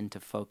Living into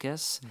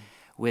Focus,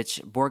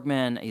 which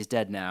Borgman, he's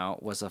dead now,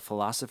 was a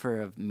philosopher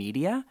of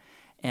media.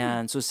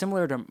 And so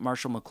similar to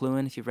Marshall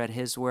McLuhan, if you've read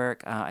his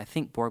work, I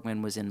think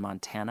Borgman was in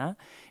Montana.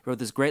 He wrote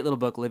this great little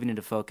book, Living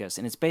into Focus.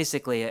 And it's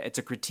basically, it's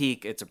a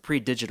critique, it's a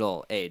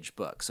pre-digital age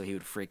book. So he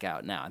would freak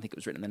out now. I think it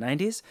was written in the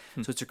 90s.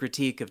 So it's a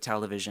critique of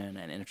television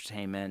and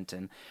entertainment.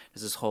 And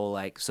there's this whole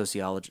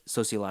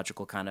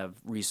sociological kind of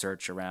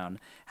research around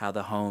how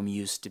the home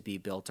used to be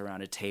built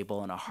around a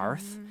table and a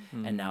hearth.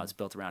 And now it's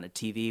built around a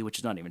TV, which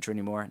is not even true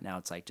anymore. Now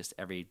it's like just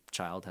every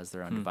child has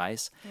their own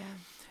device. Yeah.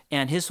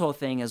 And his whole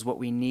thing is what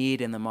we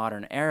need in the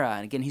modern era.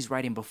 And again, he's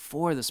writing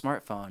before the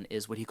smartphone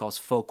is what he calls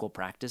focal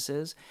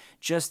practices.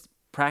 Just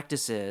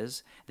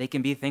practices, they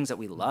can be things that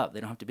we love. They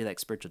don't have to be like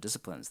spiritual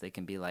disciplines. They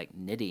can be like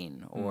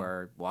knitting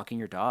or walking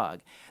your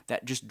dog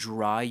that just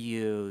draw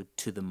you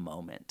to the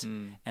moment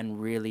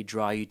and really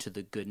draw you to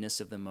the goodness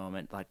of the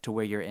moment, like to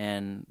where you're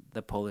in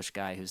the Polish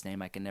guy whose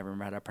name I can never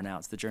remember how to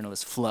pronounce, the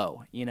journalist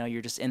Flow. You know,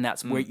 you're just in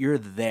that where you're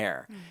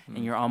there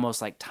and you're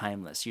almost like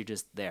timeless. You're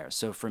just there.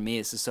 So for me,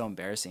 this is so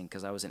embarrassing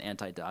because I was an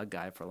anti-dog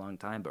guy for a long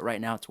time, but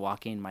right now it's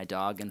walking my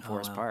dog in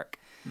Forest Park.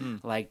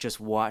 Like just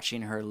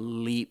watching her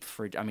leap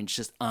for, I mean,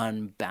 just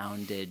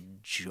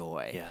unbounded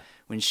joy. Yeah.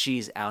 When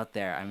she's out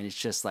there, I mean, it's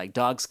just like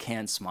dogs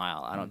can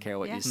smile. I don't care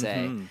what you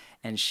say.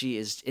 And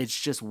it's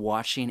just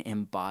watching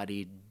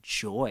embodied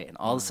joy. And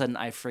all of a sudden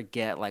I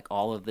forget like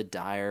all of the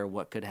dire,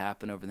 what could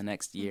happen over the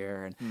next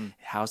year and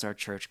how's our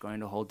church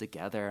going to hold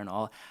together and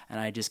all. And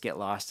I just get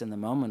lost in the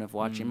moment of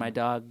watching my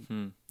dog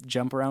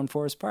jump around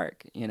Forest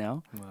Park, you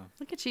know?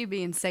 Look at you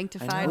being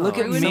sanctified. Look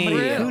at through and me.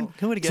 through.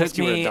 Who would have guessed Took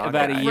you were a me dog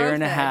about guy? a year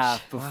and a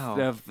Growth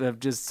half of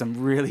just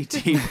some really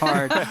deep,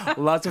 hard,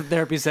 lots of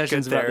therapy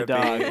sessions about the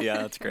dog. Yeah,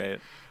 that's great.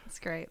 It's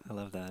great. I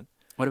love that.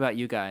 What about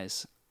you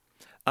guys?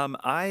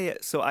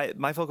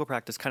 My vocal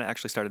practice kind of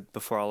actually started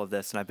before all of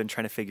this, and I've been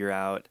trying to figure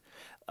out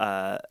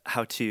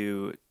how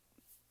to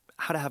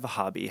have a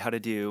hobby, how to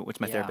do, which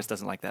my Yeah. therapist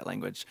doesn't like that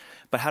language,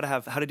 but how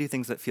to do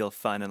things that feel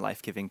fun and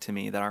life giving to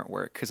me that aren't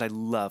work, because I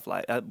love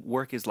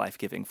work is life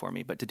giving for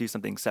me, but to do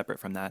something separate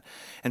from that.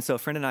 And so a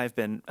friend and I have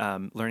been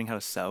learning how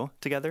to sew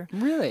together.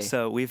 Really?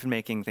 So we've been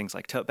making things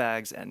like tote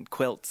bags and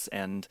quilts,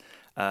 and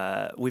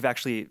we've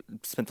actually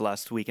spent the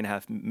last week and a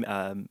half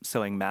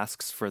sewing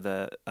masks for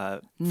the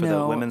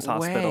No women's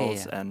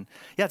hospitals, way. and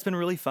yeah, it's been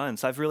really fun.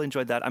 So I've really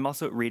enjoyed that. I'm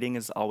also reading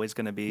is always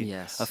going to be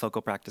Yes. a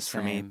focal practice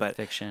for me, Same. but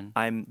Fiction.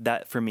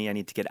 for me, I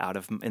need to get out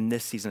of, in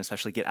this season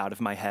especially, get out of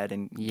my head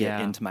and get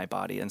Yeah. into my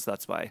body, and so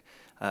that's why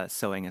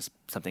sewing is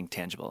something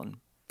tangible and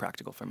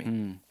practical for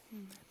me.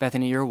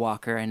 Bethany, you're a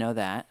walker. I know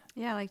that.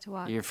 Yeah, I like to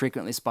walk. You're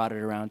frequently spotted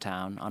around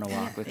town on a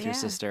walk with your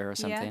sister or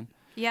something.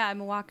 Yeah, I'm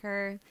a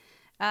walker.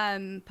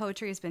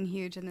 Poetry has been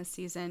huge in this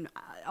season.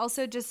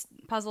 Also, just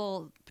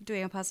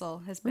doing a puzzle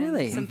has been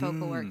Really? some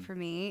focal work for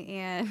me.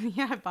 And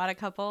yeah, I bought a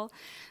couple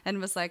and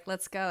was like,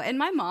 let's go. And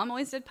my mom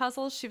always did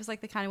puzzles. She was like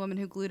the kind of woman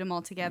who glued them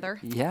all together.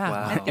 Yeah.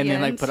 Wow. At the And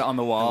then like end. put it on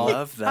the I wall.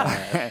 love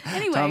that.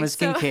 Anyway, Thomas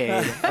so-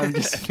 Kincaid. I'm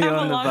just Come feeling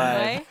a the long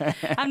vibe. way.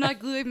 I'm not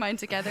gluing mine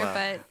together, Wow.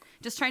 but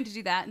just trying to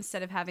do that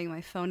instead of having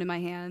my phone in my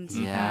hands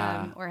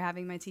Yeah. or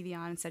having my TV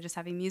on, instead of just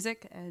having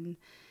music and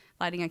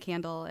lighting a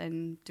candle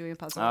and doing a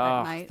puzzle Oh,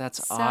 at night.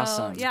 that's So,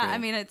 awesome. Yeah, Great. I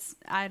mean,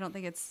 I don't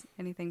think it's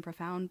anything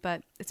profound,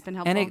 but it's been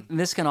helpful. And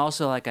this can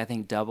also, like, I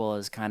think double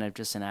as kind of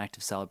just an act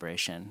of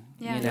celebration.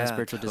 Yeah. You know, Yeah,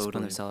 spiritual discipline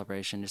totally. of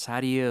celebration. Just how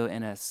do you,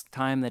 in a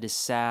time that is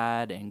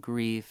sad and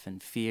grief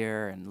and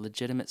fear and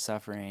legitimate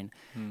suffering,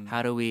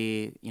 how do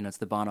we, it's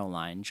the Bono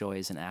line, joy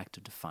is an act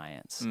of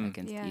defiance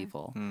against Yeah.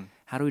 evil.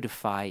 How do we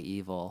defy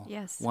evil?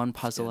 Yes. One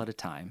puzzle at a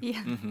time.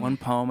 Yeah. One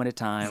poem at a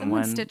time.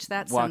 Someone one stitch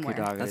that walk somewhere.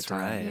 your dog That's at a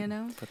time. right. You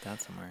know? Put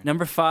that somewhere.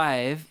 Number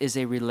 5 is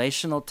a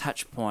relational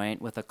touch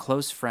point with a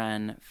close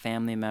friend,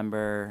 family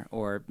member,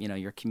 or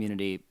your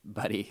community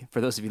buddy.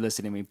 For those of you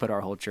listening, we put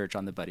our whole church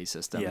on the buddy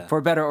system, Yeah. for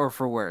better or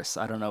for worse.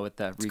 I don't know what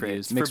the great.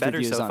 reviews, For mixed better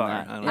reviews so on far.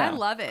 that. I don't I know.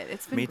 love it.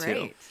 It's been Me too.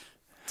 great.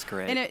 It's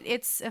great. And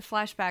it's a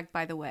flashback,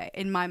 by the way,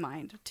 in my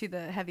mind, to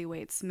the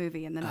Heavyweights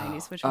movie in the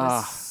 90s, which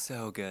was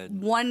so good.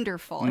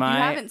 wonderful. If you My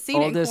haven't seen it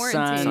in oldest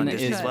quarantine, son on you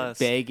Disney is should. Plus.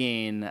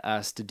 begging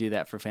us to do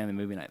that for family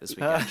movie night this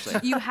week.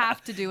 Actually, You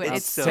have to do it.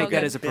 It's so Take that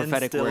good. as a Ben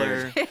prophetic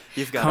Stiller, word.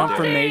 You've got to do it.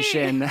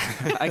 confirmation.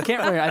 I can't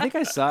remember. I think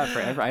I saw it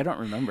forever. I don't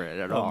remember it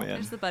at Oh, all. man.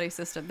 There's the buddy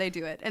system. They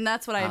do it, and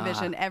that's what I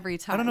envision every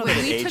time. don't know When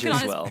that it we took it on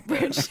ages as well,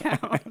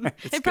 Bridgetown,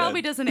 it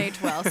probably doesn't age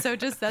well. So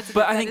just that's.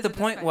 But I that think is the a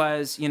point disappointment.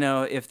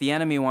 was, if the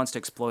enemy wants to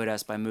exploit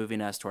us by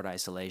moving us toward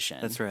isolation,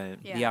 That's right.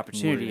 Yeah. the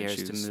opportunity Warrior here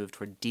is to shoes. move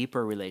toward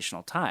deeper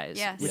relational ties,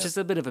 Yes. which Yep. is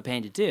a bit of a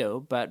pain to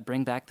do, but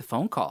bring back the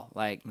phone call.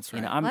 Like, That's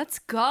right. I'm Let's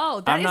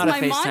go. That I'm is not a my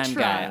FaceTime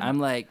mantra. guy. I'm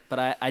like,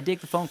 but I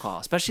dig the phone call,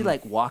 especially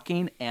like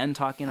walking and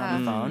talking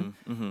on the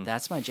phone.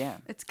 That's my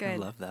jam. It's good.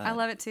 love that. I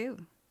love it too.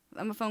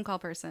 I'm a phone call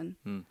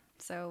person.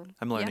 So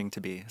I'm yeah. learning to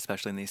be,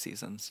 especially in these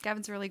seasons.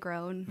 Gavin's really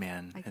grown.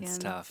 Man, I it's can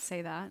tough.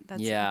 say that. That's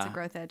Yeah. a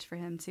growth edge for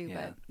him too. Yeah.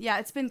 But yeah,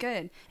 it's been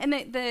good. And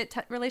the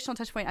relational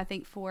touch point, I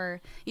think,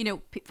 for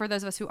for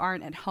those of us who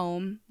aren't at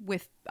home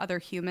with other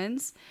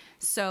humans,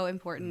 so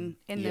important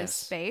in this Yes.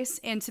 space.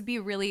 And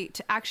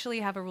to actually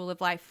have a rule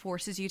of life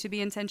forces you to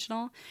be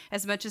intentional.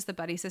 As much as the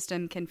buddy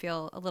system can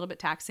feel a little bit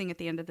taxing at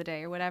the end of the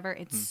day or whatever,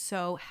 it's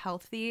so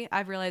healthy.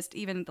 I've realized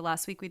even the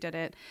last week we did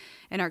it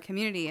in our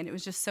community, and it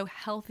was just so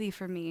healthy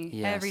for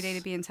me every day Yes.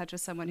 to be in touch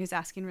with someone who's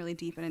asking really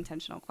deep and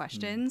intentional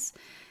questions.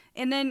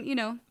 And then,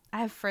 I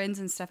have friends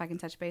and stuff I can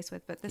touch base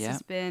with, but this Yeah.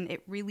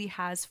 it really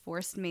has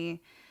forced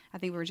me. I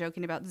think we were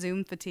joking about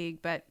Zoom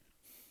fatigue, but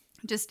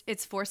just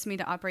it's forced me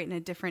to operate in a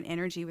different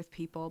energy with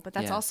people. But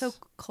that's also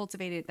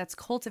Yes.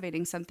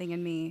 cultivating something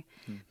in me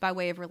by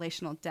way of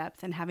relational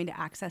depth and having to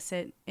access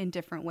it in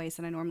different ways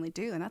than I normally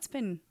do. And that's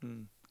been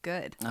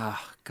good, Oh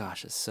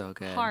gosh, it's so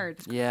good. Hard.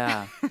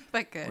 Yeah.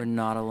 but good. We're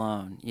not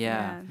alone.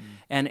 Yeah. Yeah.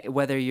 And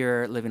whether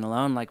you're living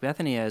alone like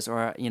Bethany is,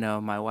 or,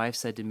 my wife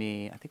said to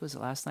me, I think it was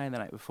last night or the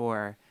night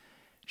before,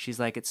 she's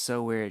like, it's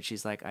so weird.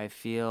 She's like, I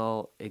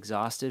feel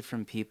exhausted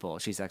from people.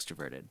 She's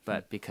extroverted,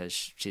 but because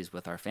she's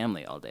with our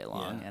family all day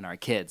long Yeah. and our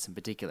kids in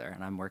particular.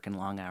 And I'm working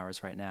long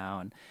hours right now,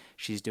 and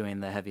she's doing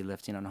the heavy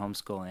lifting on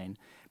homeschooling.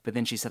 But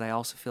then she said, I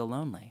also feel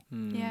lonely.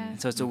 Yeah. And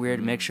so it's a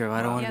weird mixture of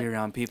I don't want to Yep. be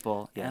around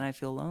people Yeah. and I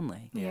feel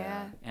lonely.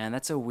 Yeah. And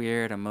that's a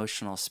weird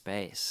emotional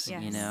space,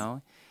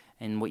 Yes.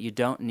 And what you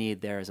don't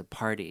need there is a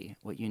party.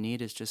 What you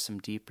need is just some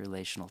deep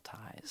relational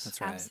ties That's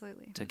right.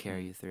 Absolutely. to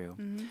carry you through.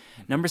 Mm-hmm.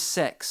 Number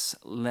 6,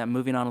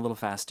 moving on a little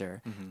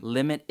faster,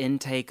 limit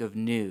intake of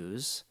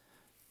news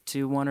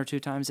to 1 or 2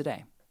 times a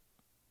day.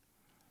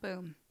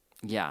 Boom.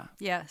 Yeah.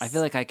 Yes. I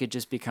feel like I could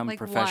just become Like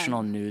a professional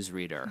one. news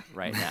reader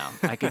right now.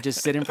 I could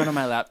just sit in front of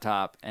my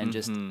laptop and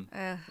just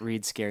Ugh.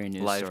 read scary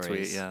news Live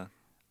stories. tweet, yeah.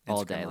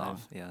 all Instagram day Live,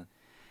 long. Yeah.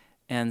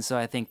 And so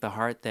I think the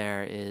heart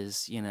there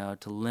is, to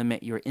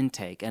limit your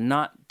intake and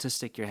not to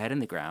stick your head in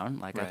the ground.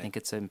 Like, I Right. think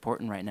it's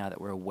important right now that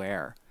we're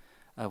aware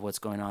of what's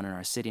going on in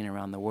our city and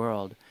around the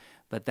world,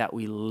 but that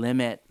we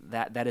limit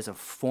that. That is a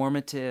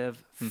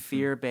formative,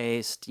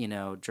 fear-based,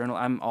 journal.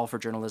 I'm all for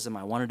journalism.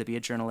 I wanted to be a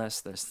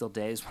journalist. There's still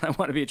days when I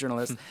want to be a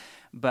journalist,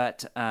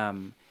 but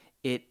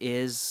it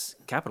is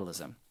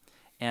capitalism.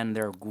 And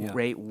there are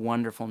great,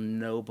 wonderful,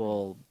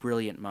 noble,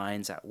 brilliant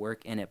minds at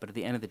work in it. But at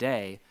the end of the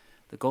day,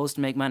 the goal is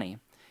to make money,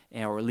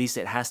 or at least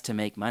it has to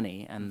make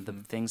money. And the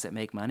things that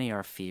make money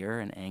are fear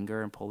and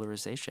anger and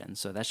polarization.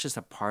 So that's just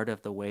a part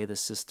of the way the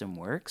system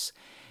works.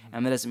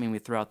 And that doesn't mean we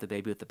throw out the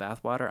baby with the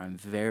bathwater. I'm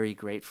very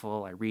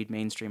grateful. I read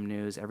mainstream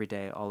news every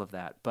day, all of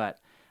that. But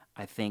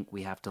I think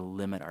we have to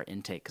limit our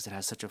intake because it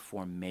has such a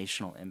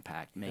formational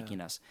impact, making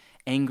us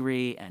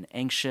angry and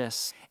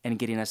anxious and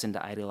getting us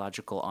into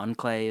ideological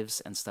enclaves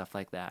and stuff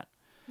like that.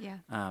 Yeah.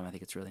 I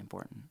think it's really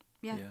important.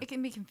 Yeah. Yeah. It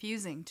can be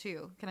confusing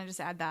too. Can I just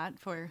add that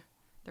for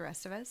the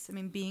rest of us? I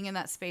mean, being in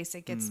that space,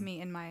 it gets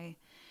me in my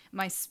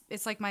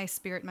it's like my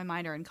spirit and my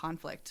mind are in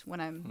conflict when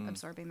I'm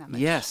absorbing that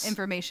much Yes.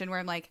 information, where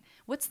I'm like,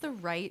 what's the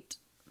right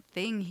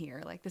thing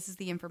here? Like, this is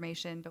the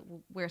information, but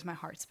where's my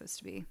heart supposed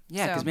to be?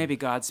 Yeah, because So- maybe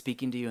God's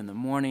speaking to you in the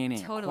morning and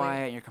you're Totally.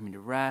 quiet and you're coming to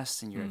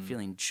rest and you're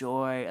feeling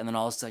joy. And then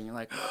all of a sudden you're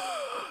like,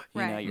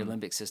 Right. your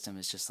limbic system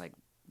is just like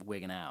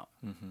wigging out.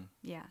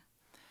 Yeah.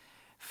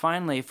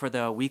 Finally, for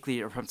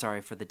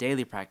the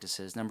daily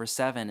practices, number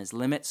 7 is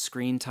limit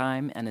screen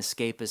time and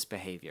escapist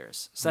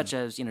behaviors, such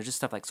as, just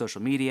stuff like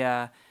social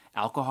media,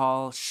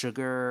 alcohol,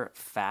 sugar,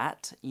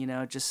 fat,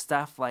 just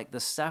stuff like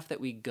the stuff that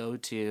we go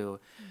to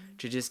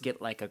just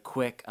get like a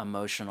quick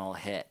emotional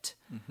hit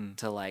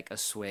to like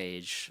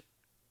assuage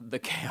the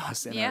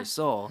chaos in Yeah. our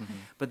soul,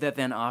 but that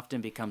then often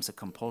becomes a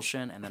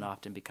compulsion and then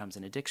often becomes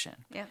an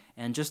addiction. Yeah.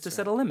 And just to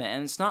set a limit,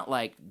 and it's not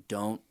like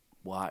don't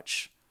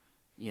watch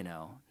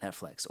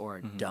Netflix or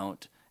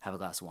don't have a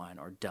glass of wine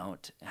or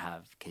don't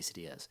have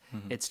quesadillas.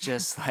 It's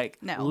just like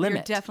No,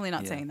 limit. you're definitely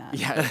not saying that.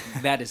 Yeah,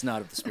 that is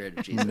not of the spirit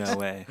of Jesus. No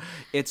way.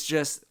 It's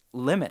just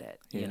limit it,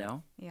 Yeah.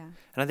 Yeah. And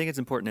I think it's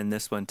important in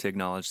this one to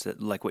acknowledge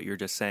that, like what you're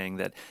just saying,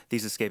 that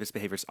these escapist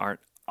behaviors aren't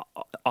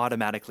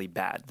automatically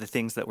bad. The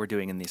things that we're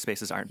doing in these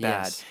spaces aren't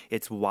Yes. bad.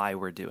 It's why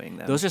we're doing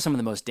them. Those are some of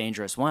the most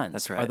dangerous ones.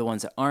 That's Are right. the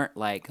ones that aren't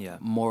like Yeah.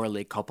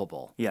 morally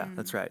culpable. Yeah,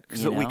 that's right. You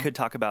So we know? could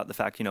talk about the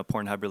fact,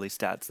 Pornhub released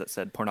stats that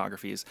said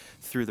pornography is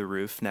through the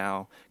roof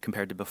now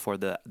compared to before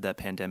the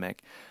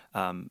pandemic.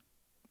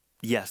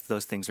 Yes,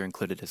 those things are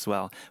included as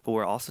well. But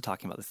we're also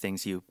talking about the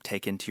things you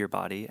take into your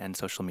body and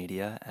social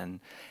media,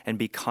 and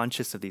be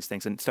conscious of these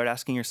things and start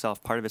asking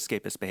yourself. Part of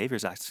escapist behavior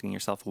is asking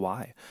yourself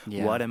why.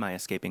 Yeah. What am I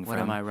escaping What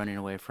from? am I running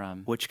away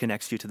from? Which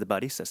connects you to the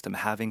buddy system,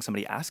 having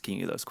somebody asking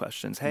you those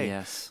questions. Hey,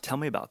 Yes. tell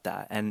me about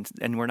that. And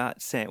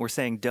we're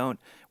saying don't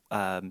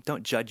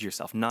judge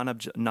yourself,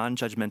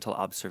 non-judgmental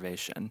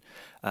observation,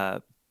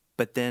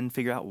 but then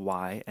figure out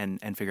why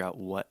and figure out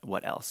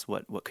what else,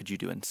 what could you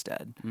do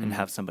instead, and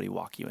have somebody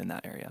walk you in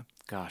that area.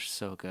 Gosh,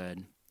 so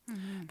good.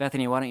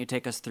 Bethany, why don't you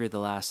take us through the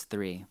last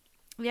 3?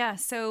 Yeah,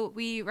 so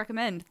we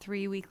recommend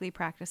 3 weekly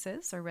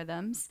practices or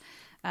rhythms.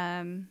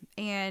 And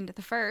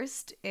the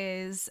first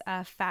is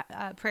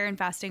prayer and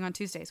fasting on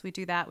Tuesdays. We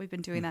do that. We've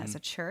been doing that as a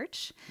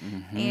church.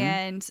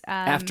 And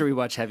After we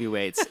watch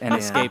heavyweights and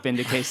escape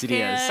into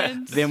quesadillas,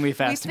 and then we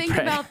fast we and think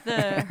pray. about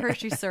the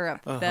Hershey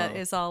syrup that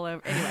is all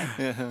over.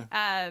 Anyway,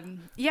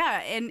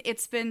 yeah, and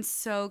it's been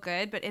so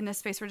good. But in this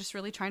space, we're just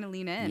really trying to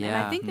lean in. And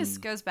Yeah. I think this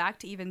goes back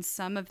to even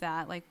some of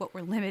that, like what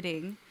we're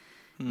limiting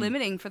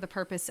for the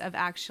purpose of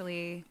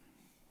actually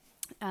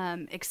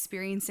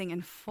experiencing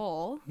in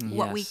full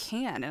what we Yes.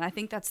 can. And I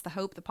think that's the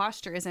hope. The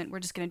posture isn't we're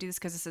just going to do this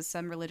because this is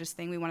some religious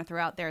thing we want to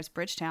throw out there as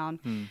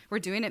Bridgetown. We're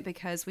doing it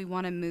because we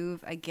want to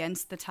move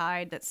against the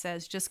tide that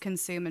says just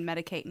consume and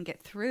medicate and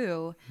get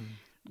through.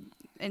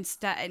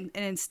 Instead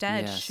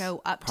Yes.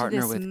 show up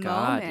Partner to this with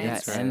God. moment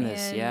Yes, in this,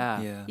 and-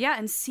 yeah. yeah,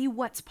 and see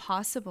what's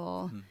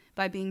possible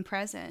by being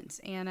present.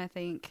 And I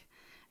think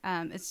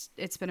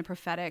it's been a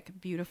prophetic,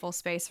 beautiful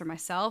space for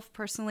myself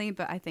personally,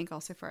 but I think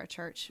also for our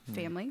church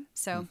family.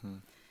 So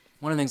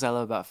One of the things I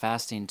love about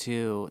fasting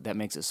too that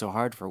makes it so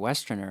hard for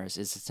Westerners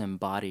is it's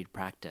embodied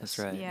practice. That's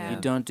right. Yeah. You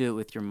don't do it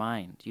with your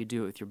mind. You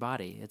do it with your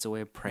body. It's a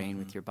way of praying Mm-hmm.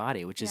 with your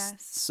body, which is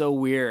Yes. so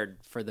weird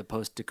for the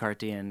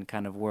post-Descartesian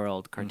kind of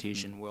world,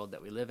 Cartesian world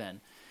that we live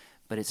in.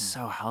 But it's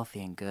so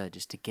healthy and good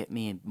just to get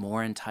me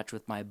more in touch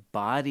with my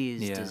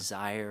body's Yeah.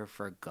 desire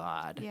for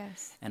God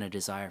Yes. and a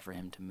desire for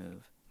Him to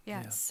move.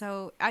 Yeah.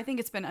 So I think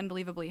it's been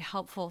unbelievably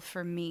helpful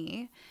for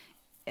me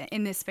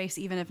in this space,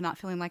 even if not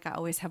feeling like I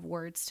always have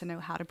words to know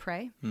how to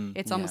pray.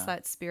 It's almost Yeah.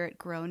 that spirit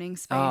groaning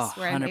space Oh,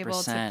 where I'm able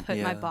to 100%. put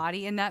my Yeah.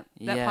 body in that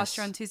Yes.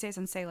 posture on Tuesdays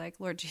and say like,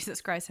 Lord Jesus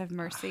Christ, have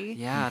mercy.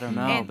 Yeah, I don't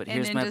know, And- but and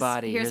here's then my just,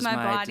 body. Here's my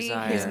body.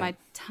 desire. Here's my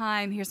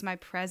time. Here's my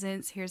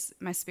presence. Here's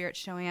my spirit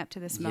showing up to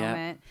this Yep.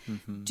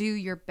 moment. Do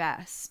your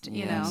best,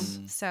 you know? Yes.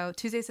 So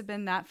Tuesdays have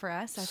been that for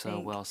us, I So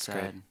think. well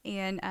said.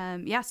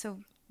 And yeah, so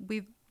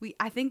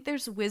I think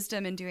there's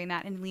wisdom in doing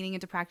that and leaning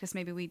into practices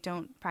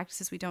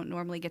we don't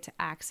normally get to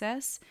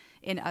access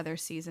in other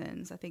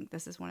seasons. I think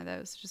this is one of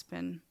those. Just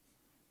been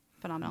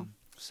phenomenal.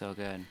 So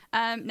good.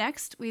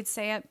 Next, we'd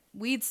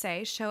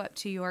say show up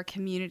to your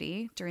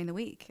community during the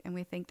week, and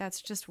we think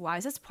that's just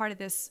wise. That's part of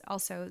this.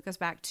 Also, it goes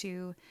back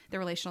to the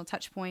relational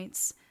touch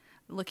points,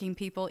 looking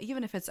people,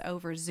 even if it's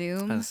over Zoom.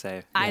 I was gonna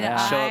say, eye to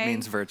show up eye.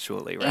 means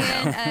virtually, right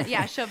now.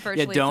 And, show up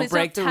virtually. don't Please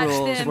break the touch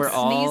rules. them, We're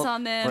all sneeze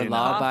on them, we're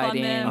cough on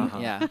law-abiding. them.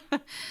 Yeah.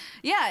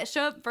 Yeah,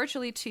 show up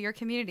virtually to your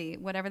community,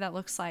 whatever that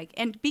looks like,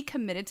 and be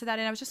committed to that.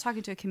 And I was just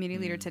talking to a community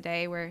leader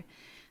today where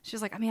she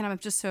was like, "Man, I'm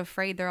just so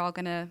afraid they're all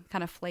gonna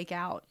kind of flake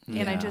out."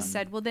 And I Yeah. just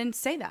said, "Well, then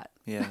say that.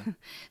 Yeah.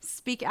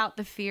 Speak out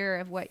the fear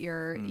of what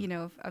you're,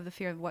 of the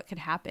fear of what could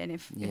happen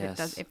if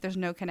Yes. if there's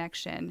no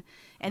connection,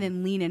 and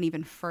then lean in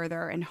even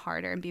further and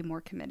harder and be more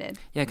committed."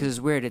 Yeah, because it's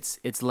weird.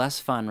 It's less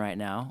fun right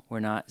now. We're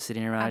not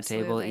sitting around a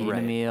table Absolutely. eating a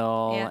Right.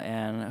 meal. Yeah.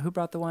 And who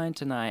brought the wine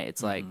tonight?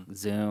 It's like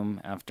Zoom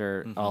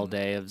after all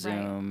day of Right.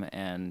 Zoom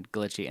and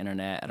glitchy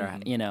internet, or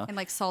And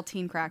like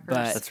saltine crackers.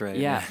 But That's right,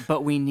 Yeah, yeah.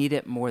 but we need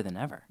it more than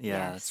ever. Yeah,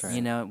 Yes. that's right.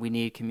 You know, we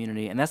need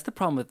community, and that's the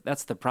problem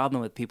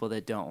with people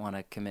that don't want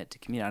to commit to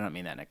community. I don't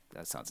mean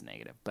that sounds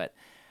negative, but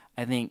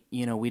I think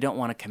we don't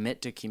want to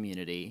commit to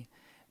community,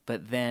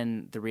 but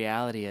then the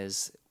reality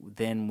is,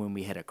 then when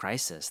we hit a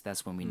crisis,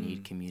 that's when we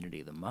need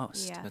community the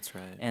most. Yeah. That's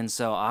right. And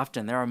so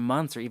often there are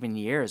months or even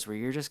years where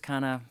you're just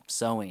kind of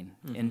sowing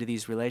into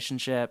these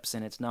relationships,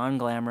 and it's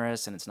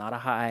non-glamorous and it's not a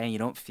high, and you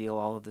don't feel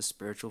all of the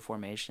spiritual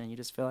formation. You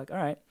just feel like, all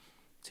right,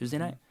 Tuesday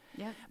night.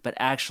 Yep. But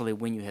actually,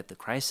 when you hit the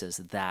crisis,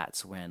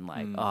 that's when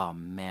oh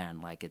man,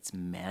 like it's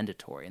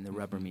mandatory, and the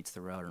rubber meets the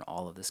road, and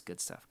all of this good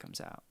stuff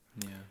comes out.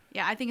 Yeah.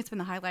 Yeah, I think it's been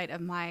the highlight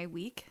of my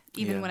week,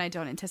 even Yeah. when I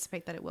don't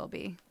anticipate that it will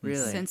be.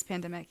 Really? Since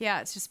pandemic.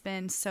 Yeah, it's just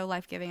been so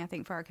life-giving, I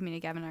think, for our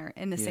community, Gavin and I are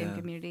in the same Yeah.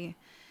 community.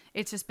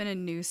 It's just been a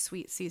new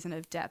sweet season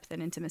of depth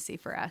and intimacy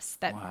for us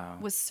that Wow.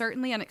 was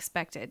certainly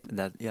unexpected.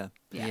 Yeah.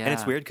 Yeah. And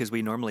it's weird because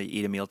we normally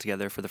eat a meal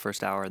together for the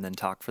first hour and then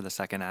talk for the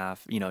second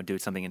half, do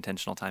something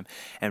intentional time.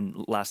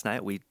 And last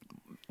night we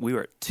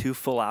were at 2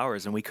 full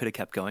hours and we could have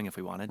kept going if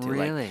we wanted to.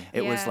 Really? Like,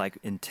 it was Yeah. like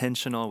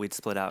intentional. We'd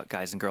split out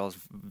guys and girls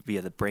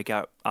via the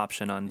breakout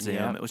option on Zoom.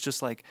 Yep. It was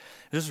just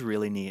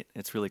really neat.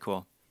 It's really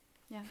cool.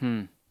 Yeah.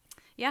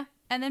 Yeah.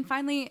 And then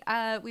finally,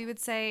 we would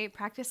say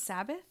practice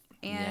Sabbath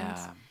and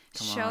Yeah.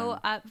 Come show on.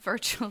 up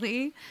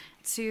virtually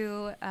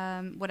to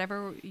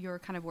whatever your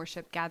kind of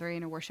worship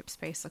gathering or worship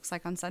space looks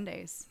like on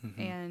Sundays.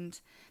 And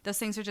those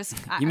things are just.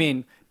 You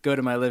mean go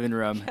to my living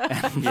room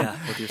Yeah.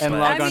 With your and sweat.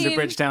 log I on to mean,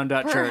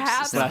 bridgetown.church.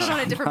 Perhaps put on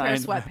a different pair of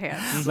 /online.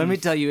 sweatpants. Let me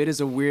tell you, it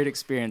is a weird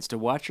experience to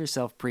watch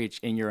yourself preach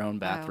in your own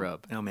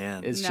bathrobe. Oh,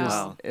 man. It's No,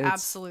 just it's-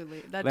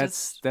 absolutely.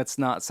 That's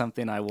not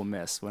something I will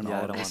miss when Yeah, all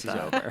I of don't this want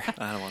is that. over.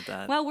 I don't want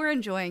that. Well, we're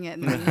enjoying it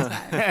in the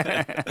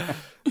meantime.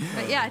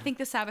 But yeah, I think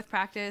the Sabbath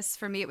practice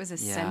for me, it was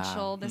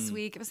essential this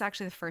week. It was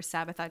actually the first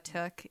Sabbath I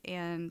took,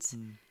 and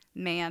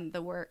man,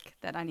 the work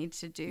that I needed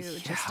to do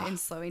just in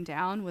slowing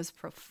down was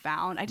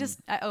profound.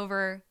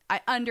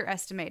 I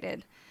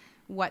underestimated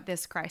what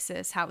this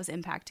crisis, how it was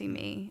impacting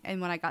me,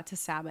 and when I got to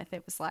Sabbath,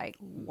 it was like,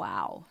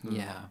 wow.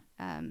 Yeah.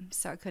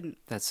 So I couldn't.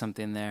 That's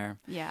something there.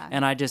 Yeah.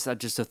 And I just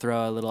to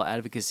throw a little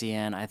advocacy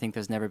in, I think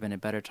there's never been a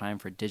better time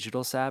for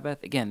digital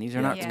Sabbath. Again, these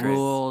are not Yes.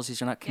 rules,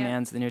 these are not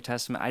commands of the New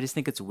Testament. I just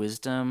think it's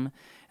wisdom,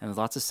 and there's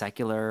lots of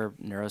secular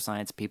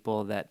neuroscience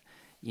people that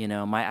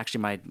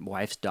my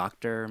wife's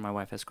doctor, my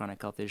wife has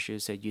chronic health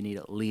issues, said you need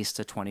at least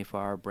a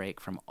 24-hour break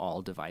from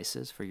all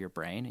devices for your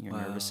brain and your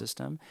nervous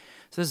system.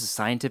 So there's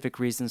scientific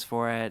reasons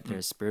for it.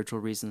 There's spiritual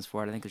reasons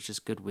for it. I think it's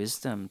just good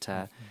wisdom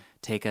to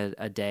take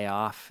a day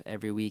off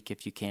every week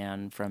if you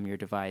can from your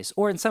device,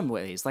 or in some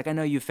ways, like I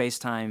know you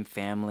FaceTime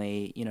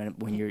family,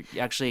 when you're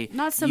actually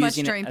Not so much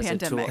using it during as a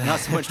tool. pandemic. Not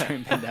so much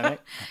during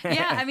pandemic.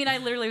 Yeah, I mean, I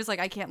literally was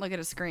like, I can't look at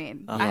a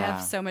screen. I Yeah,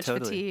 have so much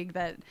totally. fatigue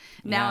that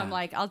now Yeah. I'm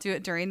like, I'll do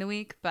it during the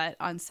week, but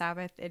on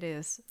Sabbath, it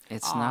is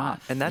It's off.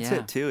 not. And that's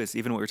Yeah. it too, is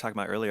even what we were talking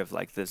about earlier of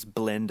like this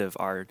blend of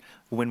our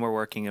when we're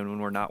working and when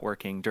we're not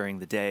working during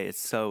the day. It's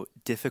so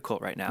difficult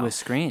right now. With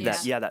screens.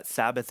 That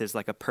Sabbath is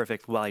like a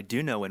perfect, well, I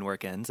do know when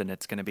work ends, and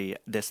it's going to be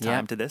this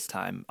time to this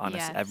time on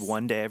Yes.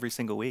 one day every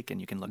single week, and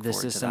you can look This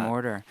forward is to some that.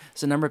 order.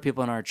 So a number of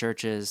people in our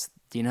churches,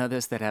 do you know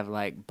this, that have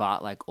like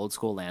bought like old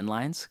school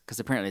landlines? Because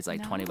apparently it's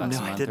like No. $20 No,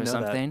 a I month didn't or know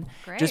that. something.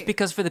 Great. Just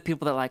because for the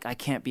people that like, I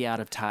can't be out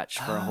of touch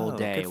for a whole Oh,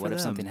 day. good for What if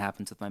them. something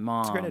happens with my a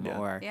mom? great idea.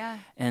 Or Yeah.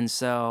 and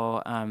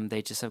so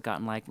they just have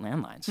gotten like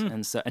landlines,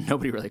 and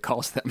nobody really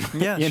calls them.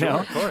 Yeah, you sure, know.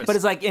 of course. But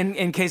it's like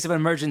in case of an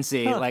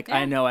emergency, like I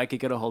Yeah. know I could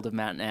get a hold of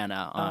Matt and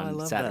Anna I on love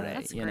that. Saturday.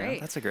 That's you know? great.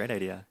 That's a great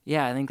idea.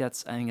 Yeah, I think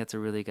that's a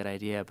really good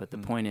idea. But the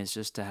point is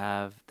just to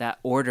have that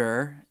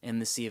order in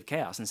the sea of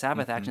chaos. And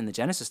Sabbath, actually, in the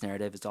Genesis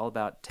narrative, is all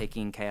about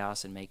taking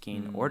chaos and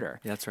making order.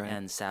 That's right.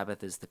 And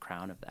Sabbath is the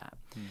crown of that.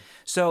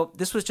 So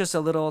this was just a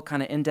little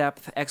kind of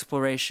in-depth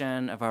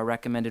exploration of our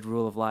recommended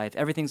rule of life.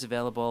 Everything's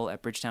available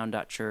at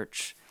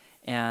bridgetown.church.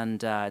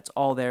 And it's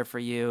all there for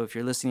you. If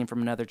you're listening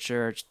from another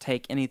church,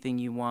 take anything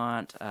you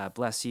want.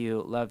 Bless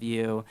you, love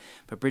you.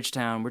 But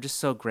Bridgetown, we're just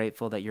so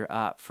grateful that you're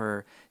up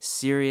for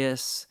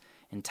serious,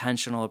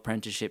 intentional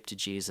apprenticeship to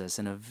Jesus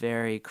in a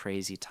very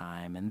crazy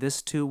time. And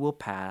this too will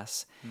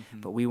pass,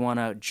 but we want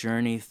to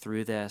journey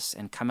through this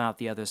and come out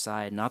the other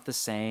side, not the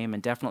same,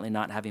 and definitely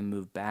not having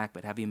moved back,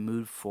 but having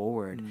moved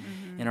forward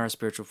in our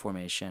spiritual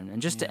formation.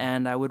 And just to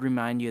end, I would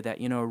remind you that,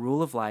 a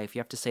rule of life, you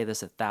have to say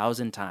this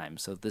 1,000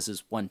 times. So this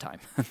is one time.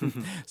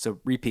 So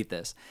repeat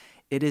this.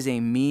 It is a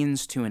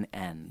means to an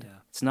end. Yeah.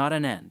 It's not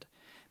an end.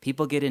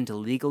 People get into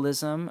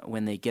legalism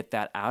when they get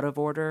that out of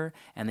order,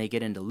 and they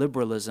get into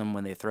liberalism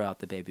when they throw out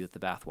the baby with the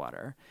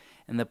bathwater.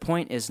 And the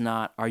point is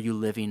not, are you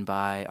living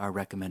by our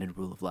recommended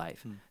rule of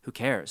life? Who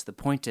cares? The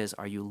point is,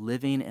 are you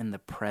living in the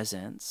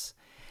presence,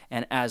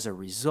 and as a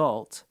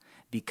result,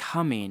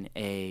 becoming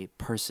a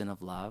person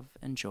of love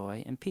and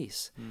joy and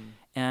peace?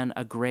 And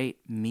a great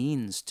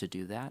means to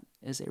do that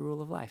is a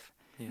rule of life.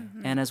 Yeah.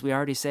 And as we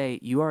already say,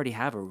 you already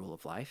have a rule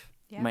of life.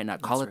 Yeah. You might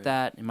not call That's it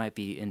that. It might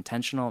be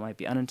intentional. It might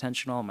be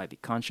unintentional. It might be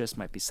conscious. It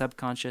might be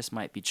subconscious. It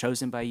might be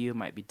chosen by you. It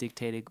might be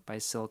dictated by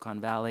Silicon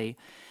Valley.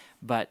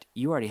 But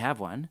you already have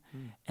one.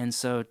 And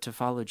so to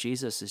follow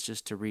Jesus is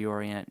just to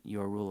reorient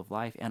your rule of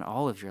life and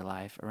all of your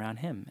life around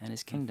him and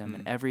his kingdom.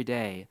 And every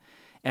day,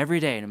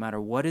 no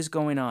matter what is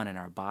going on in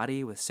our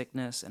body with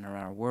sickness and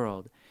around our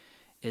world,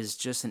 is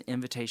just an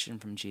invitation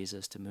from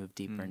Jesus to move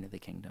deeper into the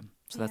kingdom.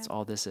 So that's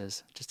all this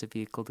is, just a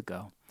vehicle to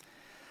go.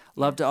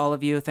 Love to all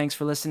of you. Thanks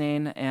for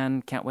listening,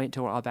 and can't wait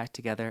until we're all back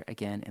together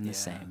again in the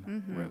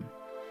same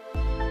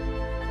room.